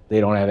yet. They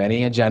don't have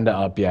any agenda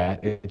up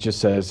yet. It just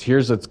says,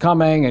 here's what's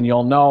coming, and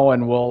you'll know,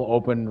 and we'll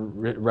open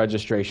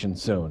registration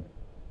soon.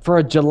 For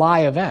a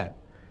July event.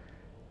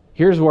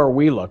 Here's where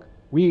we look.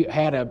 We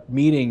had a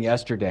meeting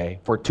yesterday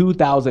for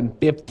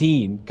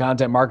 2015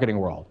 Content Marketing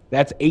World.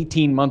 That's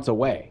 18 months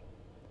away.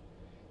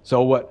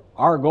 So what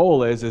our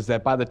goal is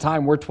that by the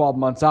time we're 12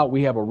 months out,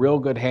 we have a real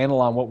good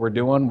handle on what we're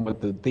doing, what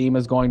the theme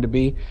is going to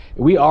be.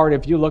 We already,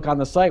 if you look on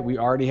the site, we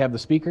already have the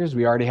speakers.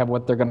 We already have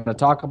what they're going to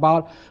talk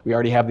about. We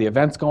already have the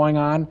events going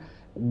on,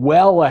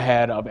 well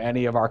ahead of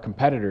any of our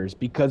competitors,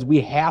 because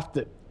we have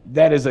to.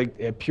 That is a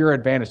pure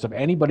advantage. So if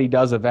anybody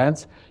does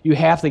events, you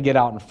have to get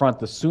out in front.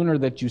 The sooner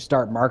that you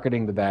start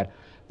marketing to that,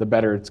 the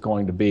better it's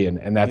going to be.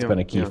 And that's been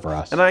a key for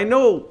us. And I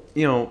know,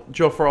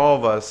 Joe, for all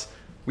of us,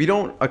 we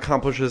don't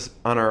accomplish this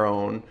on our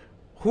own.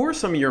 Who are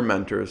some of your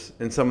mentors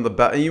and some of the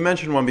best? You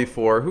mentioned one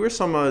before. Who are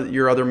some of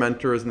your other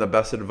mentors and the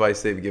best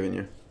advice they've given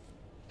you?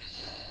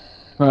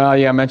 Well,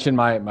 yeah, I mentioned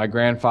my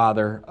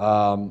grandfather.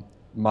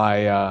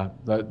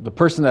 The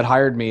person that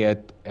hired me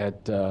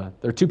there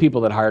are two people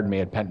that hired me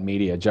at Penton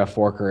Media, Jeff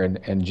Forker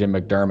and Jim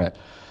McDermott.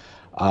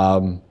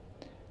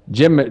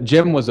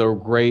 Jim was a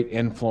great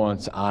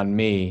influence on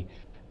me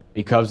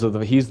because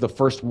he's the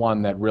first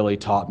one that really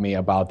taught me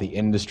about the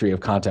industry of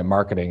content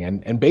marketing,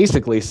 and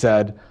basically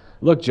said,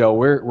 look, Joe,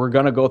 we're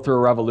going to go through a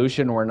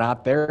revolution. We're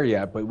not there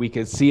yet, but we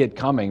could see it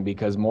coming,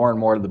 because more and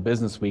more of the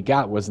business we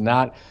got was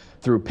not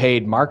through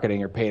paid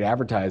marketing or paid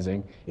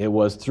advertising. It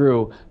was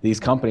through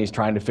these companies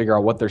trying to figure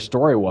out what their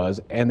story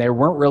was, and they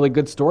weren't really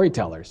good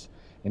storytellers.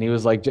 And he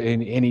was like,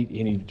 and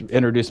he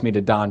introduced me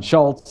to Don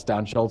Schultz.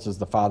 Don Schultz is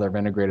the father of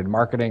integrated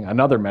marketing,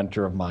 another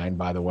mentor of mine,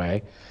 by the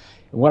way.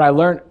 And what I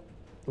learned,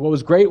 what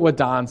was great what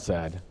Don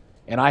said,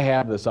 and I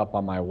have this up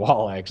on my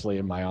wall actually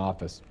in my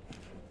office.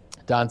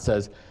 Don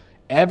says,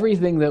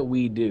 everything that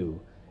we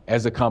do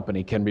as a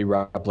company can be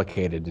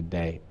replicated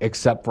today,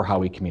 except for how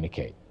we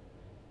communicate.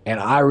 And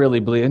I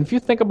really believe, and if you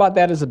think about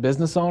that as a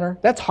business owner,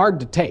 that's hard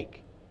to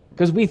take,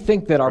 because we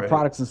think that our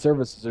products and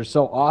services are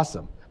so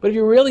awesome. But if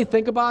you really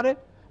think about it,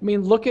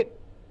 look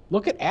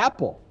at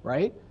Apple,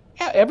 right?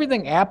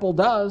 Everything Apple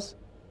does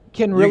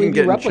can really be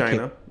replicated. In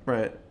China,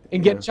 right?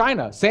 And get in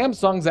China.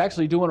 Samsung's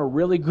actually doing a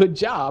really good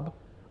job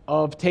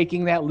of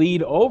taking that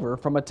lead over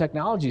from a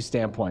technology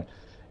standpoint.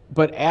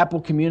 But Apple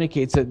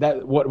communicates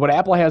that what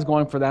Apple has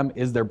going for them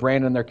is their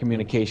brand and their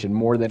communication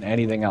more than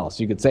anything else.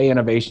 You could say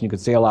innovation, you could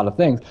say a lot of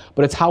things,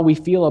 but it's how we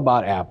feel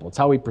about Apple. It's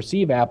how we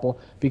perceive Apple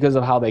because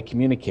of how they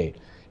communicate.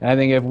 And I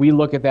think if we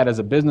look at that as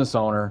a business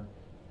owner,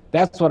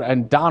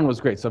 and Don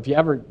was great. So if you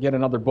ever get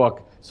another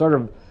book, sort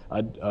of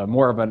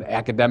more of an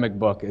academic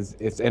book,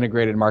 it's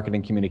Integrated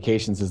Marketing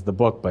Communications is the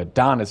book, but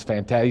Don is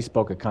fantastic. He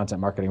spoke at Content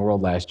Marketing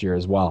World last year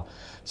as well.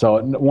 So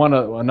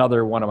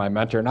another one of my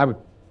mentors, and I would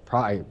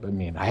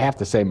probably, I have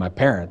to say my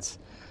parents.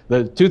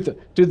 The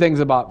two things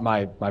about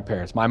my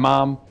parents. My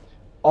mom,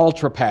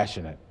 ultra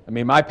passionate.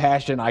 My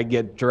passion I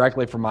get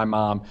directly from my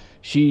mom.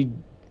 She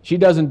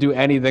doesn't do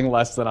anything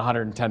less than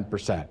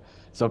 110%.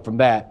 So from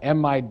that, and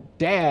my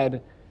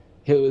dad,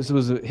 his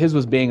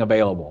was being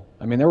available.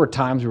 There were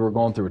times we were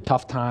going through a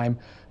tough time.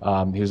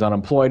 He was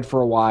unemployed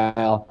for a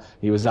while.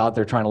 He was out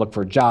there trying to look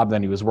for a job.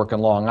 Then he was working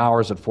long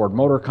hours at Ford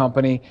Motor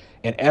Company.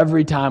 And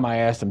every time I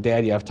asked him,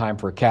 Dad, you have time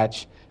for a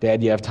catch?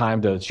 Dad, you have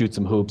time to shoot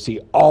some hoops? He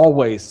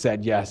always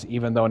said yes,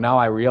 even though now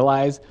I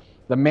realize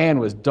the man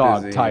was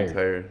dog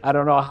tired. I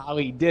don't know how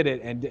he did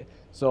it. And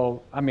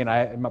So, I mean,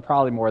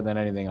 probably more than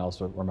anything else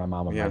were my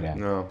mom and my dad.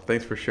 No,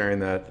 thanks for sharing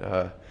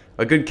that.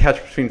 A good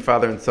catch between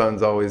father and son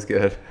is always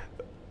good.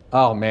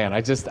 Oh man,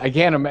 I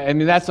can't imagine. I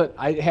mean, that's what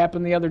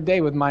happened the other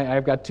day with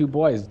I've got two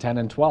boys, 10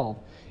 and 12.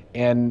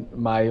 And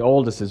my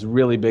oldest is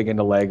really big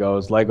into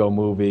Legos, Lego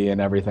Movie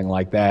and everything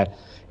like that.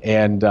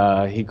 And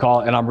he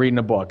called, and I'm reading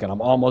a book and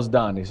I'm almost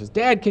done. He says,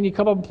 Dad, can you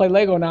come up and play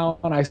Lego now?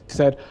 And I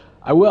said,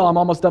 I will, I'm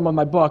almost done with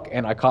my book.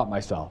 And I caught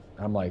myself.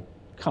 I'm like,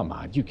 come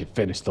on, you can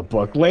finish the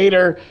book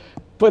later.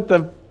 Put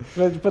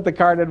the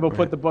card in, we'll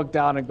put the book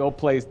down and go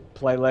play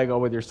Lego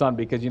with your son,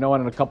 because you know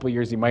what, in a couple of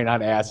years he might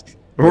not ask to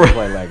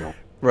play Lego.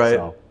 Right.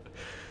 So,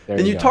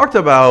 and you talked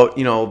about,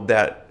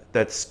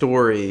 that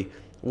story.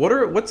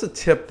 What's a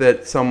tip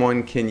that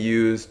someone can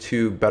use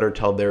to better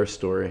tell their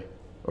story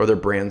or their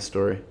brand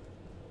story?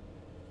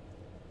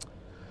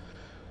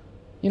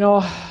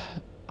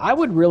 I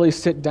would really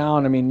sit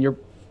down. I mean,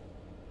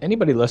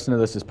 anybody listening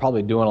to this is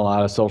probably doing a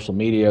lot of social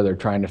media. They're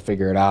trying to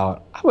figure it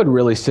out. I would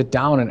really sit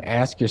down and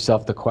ask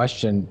yourself the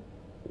question,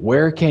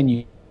 where can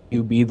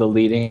you be the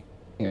leading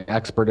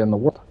expert in the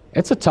world?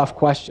 It's a tough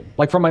question.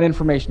 Like from an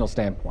informational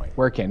standpoint,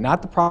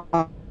 not the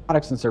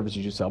products and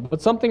services you sell,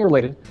 but something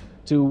related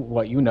to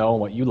what you know and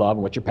what you love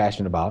and what you're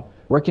passionate about.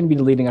 Where can you be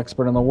the leading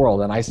expert in the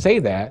world? And I say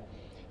that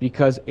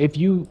because if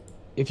you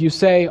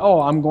say,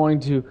 oh, I'm going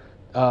to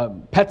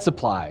pet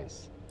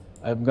supplies,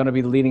 I'm going to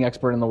be the leading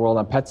expert in the world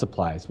on pet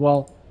supplies.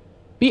 Well,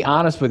 be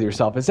honest with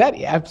yourself. Is that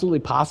absolutely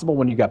possible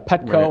when you got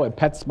Petco and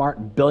PetSmart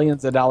and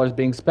billions of dollars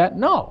being spent?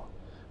 No.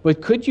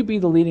 But could you be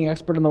the leading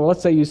expert in the world?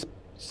 Let's say you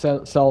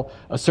sell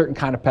a certain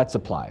kind of pet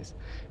supplies.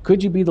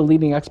 Could you be the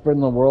leading expert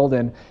in the world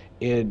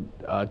in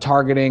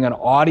targeting an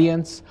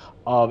audience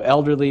of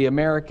elderly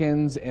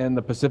Americans in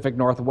the Pacific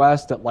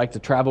Northwest that like to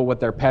travel with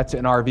their pets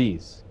in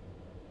RVs?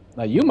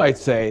 Now you might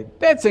say,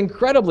 that's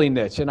incredibly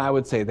niche, and I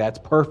would say that's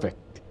perfect.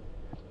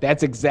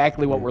 That's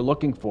exactly what we're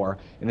looking for.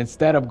 And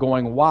instead of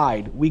going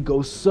wide, we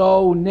go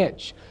so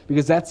niche,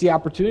 because that's the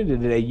opportunity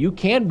today. You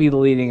can be the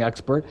leading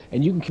expert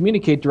and you can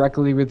communicate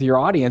directly with your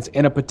audience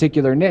in a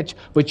particular niche,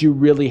 but you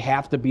really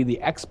have to be the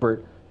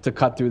expert to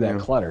cut through that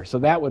clutter. So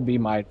that would be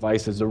my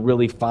advice, is to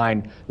really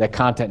find that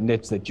content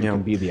niche that you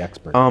can be the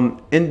expert.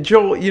 And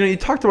Joel, you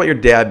talked about your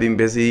dad being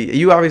busy.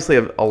 You obviously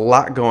have a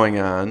lot going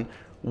on.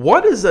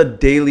 What is a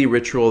daily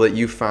ritual that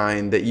you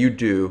find that you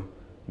do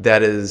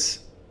that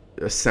is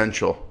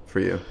essential for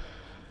you?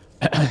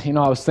 I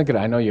was thinking,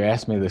 I know you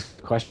asked me this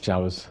question.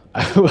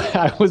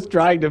 I was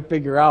trying to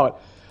figure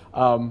out.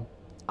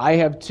 I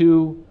have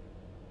two.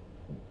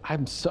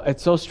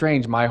 It's so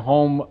strange. My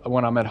home,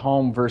 when I'm at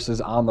home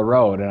versus on the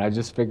road, and I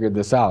just figured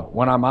this out.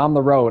 When I'm on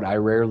the road, I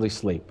rarely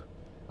sleep.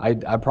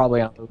 I'm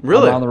probably I'm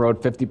on the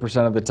road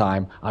 50% of the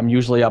time. I'm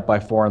usually up by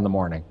 4 in the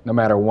morning, no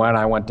matter when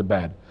I went to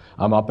bed.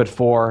 I'm up at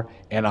 4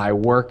 and I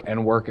work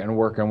and work and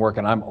work and work,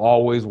 and I'm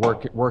always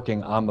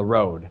working on the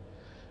road.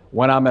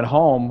 When I'm at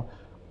home,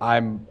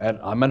 I'm at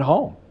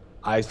home.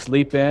 I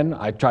sleep in.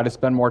 I try to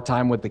spend more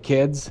time with the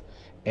kids,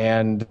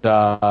 and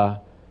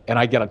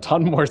I get a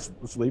ton more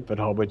sleep at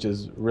home, which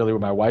is really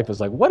what my wife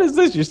is like, what is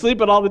this? You're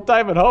sleeping all the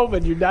time at home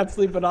and you're not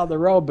sleeping on the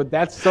road. But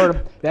that's sort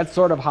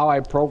of how I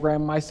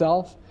program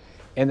myself.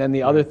 And then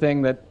the other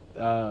thing that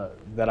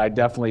I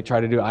definitely try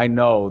to do, I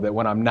know that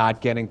when I'm not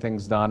getting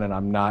things done and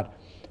I'm not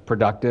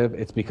productive,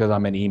 it's because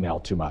I'm in email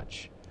too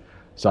much.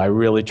 So I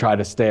really try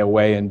to stay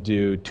away and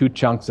do 2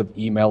 chunks of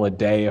email a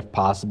day if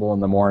possible, in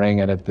the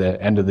morning and at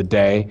the end of the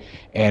day,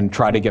 and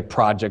try to get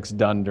projects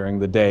done during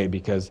the day,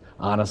 because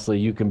honestly,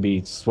 you can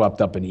be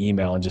swept up in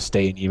email and just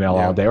stay in email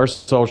all day, or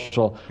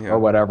social or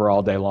whatever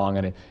all day long,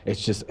 and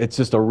it's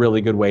just a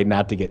really good way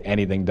not to get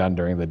anything done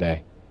during the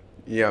day.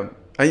 Yeah.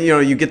 And,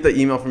 you get the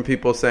email from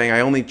people saying, I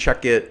only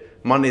check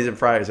it Mondays and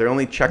Fridays. I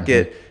only check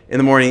it in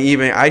the morning,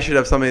 evening. I should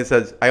have something that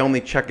says, I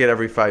only check it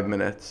every 5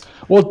 minutes.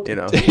 Well,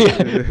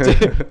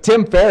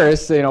 Tim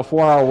Ferriss,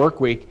 4-Hour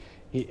Workweek,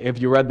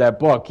 if you read that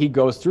book, he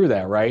goes through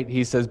that, right?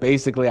 He says,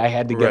 basically, I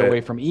had to get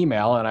away from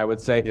email, and I would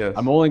say,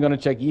 I'm only going to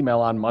check email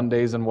on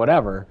Mondays and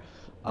whatever.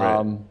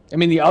 I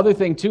mean, the other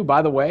thing, too,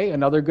 by the way,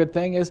 another good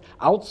thing is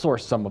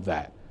outsource some of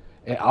that.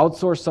 And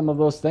outsource some of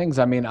those things.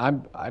 I mean,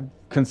 I've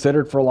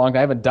considered for a long time,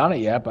 I haven't done it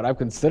yet, but I've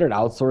considered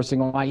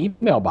outsourcing my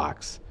email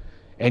box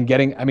and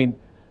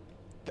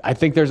I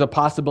think there's a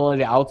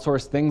possibility to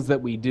outsource things that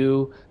we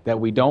do that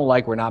we don't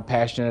like, we're not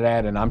passionate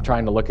at, and I'm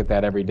trying to look at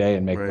that every day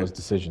and make those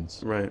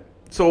decisions. Right.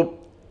 So,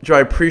 Joe,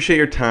 I appreciate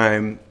your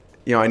time.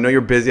 I know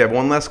you're busy. I have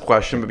one last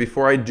question, but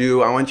before I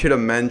do, I want you to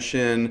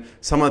mention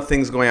some of the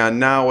things going on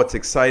now, what's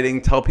exciting,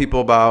 tell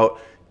people about,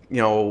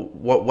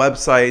 what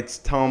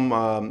websites, tell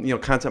them,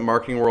 Content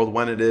Marketing World,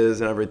 when it is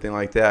and everything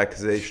like that,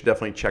 because they should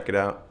definitely check it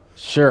out.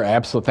 Sure,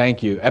 absolutely.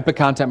 Thank you.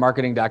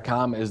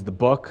 EpicContentMarketing.com is the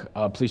book.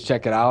 Please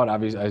check it out.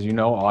 Obviously, as you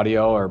know,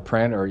 audio or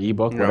print or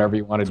ebook, whatever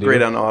you want to do. It's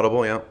great on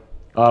Audible,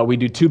 we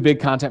do 2 big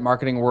Content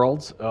Marketing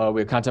Worlds.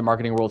 We have Content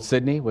Marketing World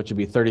Sydney, which will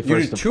be 31st of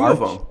March. You do 2 of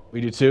them?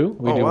 We do 2.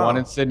 We do one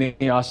in Sydney,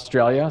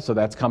 Australia, so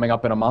that's coming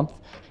up in a month.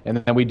 And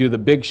then we do the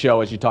big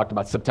show, as you talked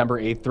about,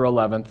 September 8th through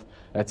 11th.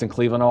 That's in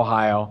Cleveland,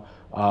 Ohio.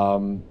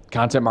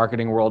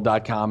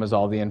 ContentMarketingWorld.com is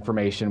all the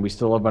information. We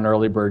still have an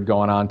early bird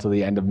going on till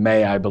the end of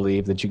May, I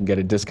believe, that you can get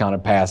a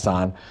discounted pass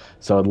on.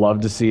 So I'd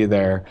love to see you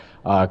there.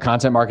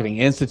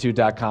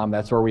 ContentMarketingInstitute.com,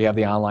 that's where we have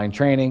the online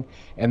training.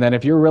 And then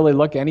if you're really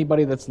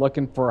anybody that's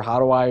looking for how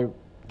do I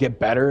get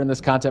better in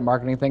this content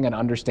marketing thing and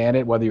understand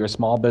it, whether you're a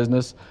small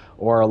business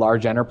or a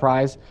large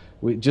enterprise,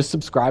 we just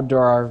subscribe to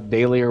our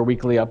daily or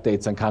weekly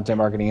updates on Content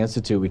Marketing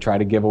Institute. We try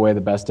to give away the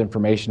best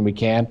information we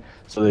can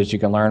so that you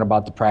can learn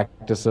about the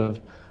practice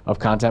of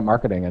content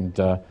marketing.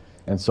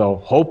 And so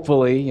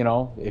hopefully,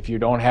 if you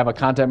don't have a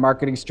content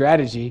marketing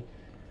strategy,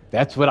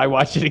 that's what I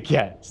want you to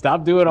get.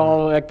 Stop doing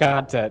all that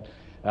content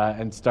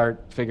and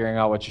start figuring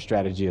out what your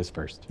strategy is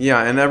first.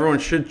 Yeah, and everyone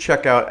should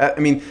check out. I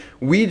mean,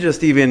 we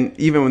just even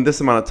with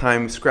this amount of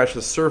time scratch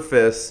the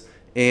surface,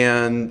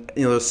 and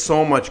there's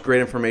so much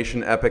great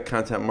information. Epic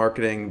Content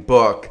Marketing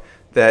book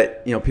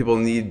that people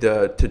need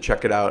to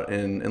check it out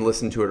and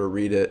listen to it or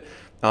read it.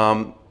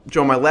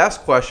 Joe, my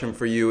last question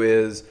for you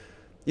is,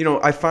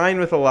 I find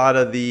with a lot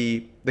of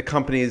the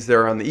companies that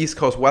are on the East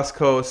Coast, West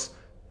Coast,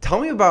 tell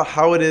me about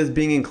how it is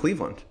being in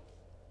Cleveland.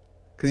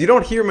 Because you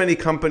don't hear many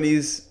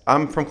companies,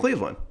 I'm from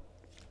Cleveland.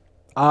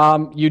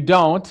 You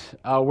don't.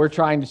 We're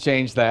trying to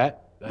change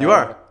that. You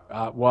are?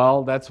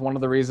 Well, that's one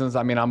of the reasons.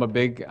 I mean, I'm a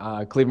big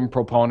Cleveland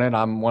proponent.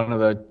 I'm one of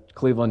the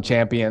Cleveland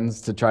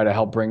champions to try to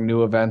help bring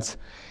new events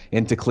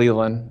into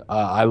Cleveland.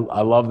 I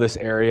love this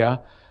area.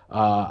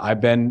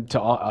 I've been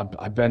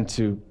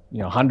to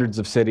hundreds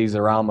of cities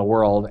around the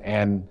world,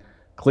 and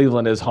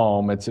Cleveland is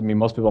home.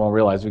 Most people don't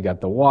realize we got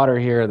the water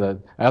here.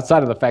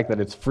 Outside of the fact that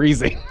it's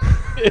freezing,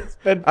 it's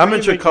been. I'm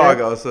in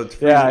Chicago, here. So it's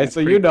freezing. Yeah, so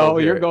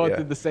you're going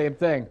through the same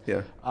thing.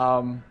 Yeah.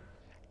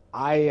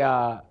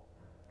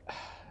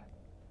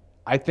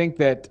 I think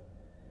that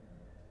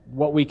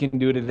what we can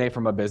do today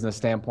from a business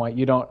standpoint,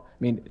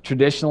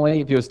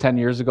 traditionally, if it was 10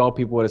 years ago,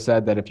 people would have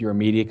said that if you're a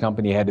media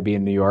company, you had to be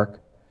in New York.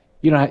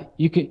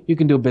 You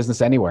can do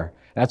business anywhere.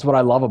 That's what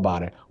I love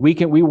about it. We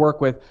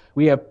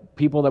have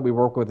people that we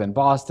work with in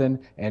Boston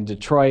and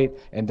Detroit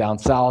and down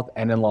south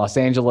and in Los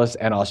Angeles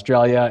and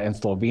Australia and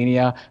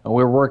Slovenia, and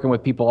we're working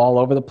with people all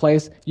over the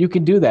place. You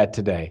can do that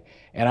today.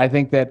 And I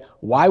think that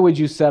why would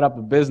you set up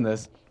a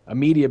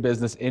media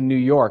business in New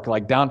York,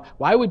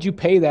 why would you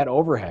pay that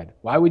overhead?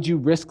 Why would you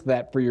risk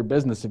that for your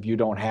business if you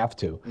don't have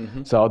to?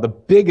 Mm-hmm. So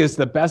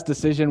the best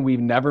decision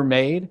we've never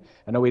made,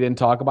 I know we didn't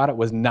talk about it,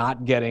 was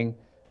not getting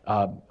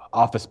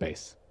office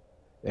space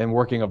and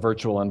working a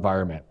virtual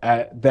environment.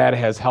 That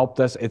has helped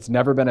us. It's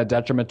never been a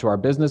detriment to our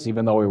business,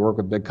 even though we work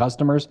with big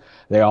customers.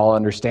 They all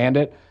understand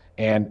it,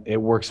 and it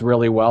works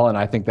really well, and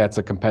I think that's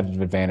a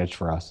competitive advantage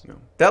for us.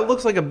 That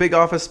looks like a big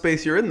office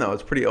space you're in, though.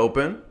 It's pretty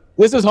open.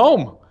 This is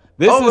home.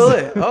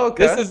 Really? Oh,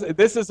 okay.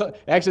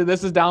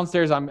 This is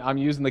downstairs. I'm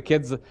using the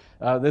kids.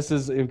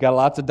 We've got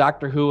lots of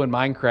Doctor Who and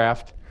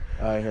Minecraft.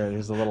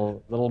 Here's a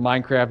little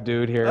Minecraft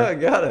dude here. Oh, I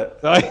got it.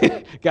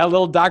 So got a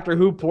little Doctor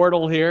Who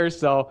portal here.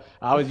 So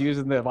I was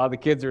using while the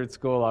kids are at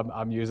school.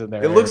 I'm using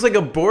there. It looks like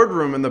a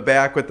boardroom in the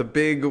back with the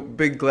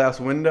big glass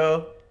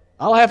window.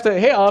 I'll have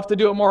to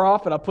do it more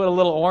often. I'll put a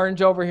little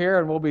orange over here,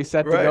 and we'll be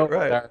set to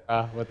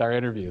go with our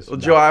interviews. Well,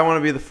 Joe, I want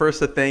to be the first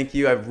to thank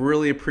you. I've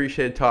really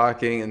appreciated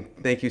talking, and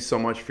thank you so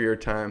much for your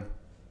time.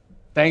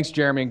 Thanks,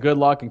 Jeremy, and good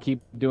luck, and keep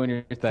doing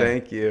your thing.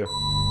 Thank you.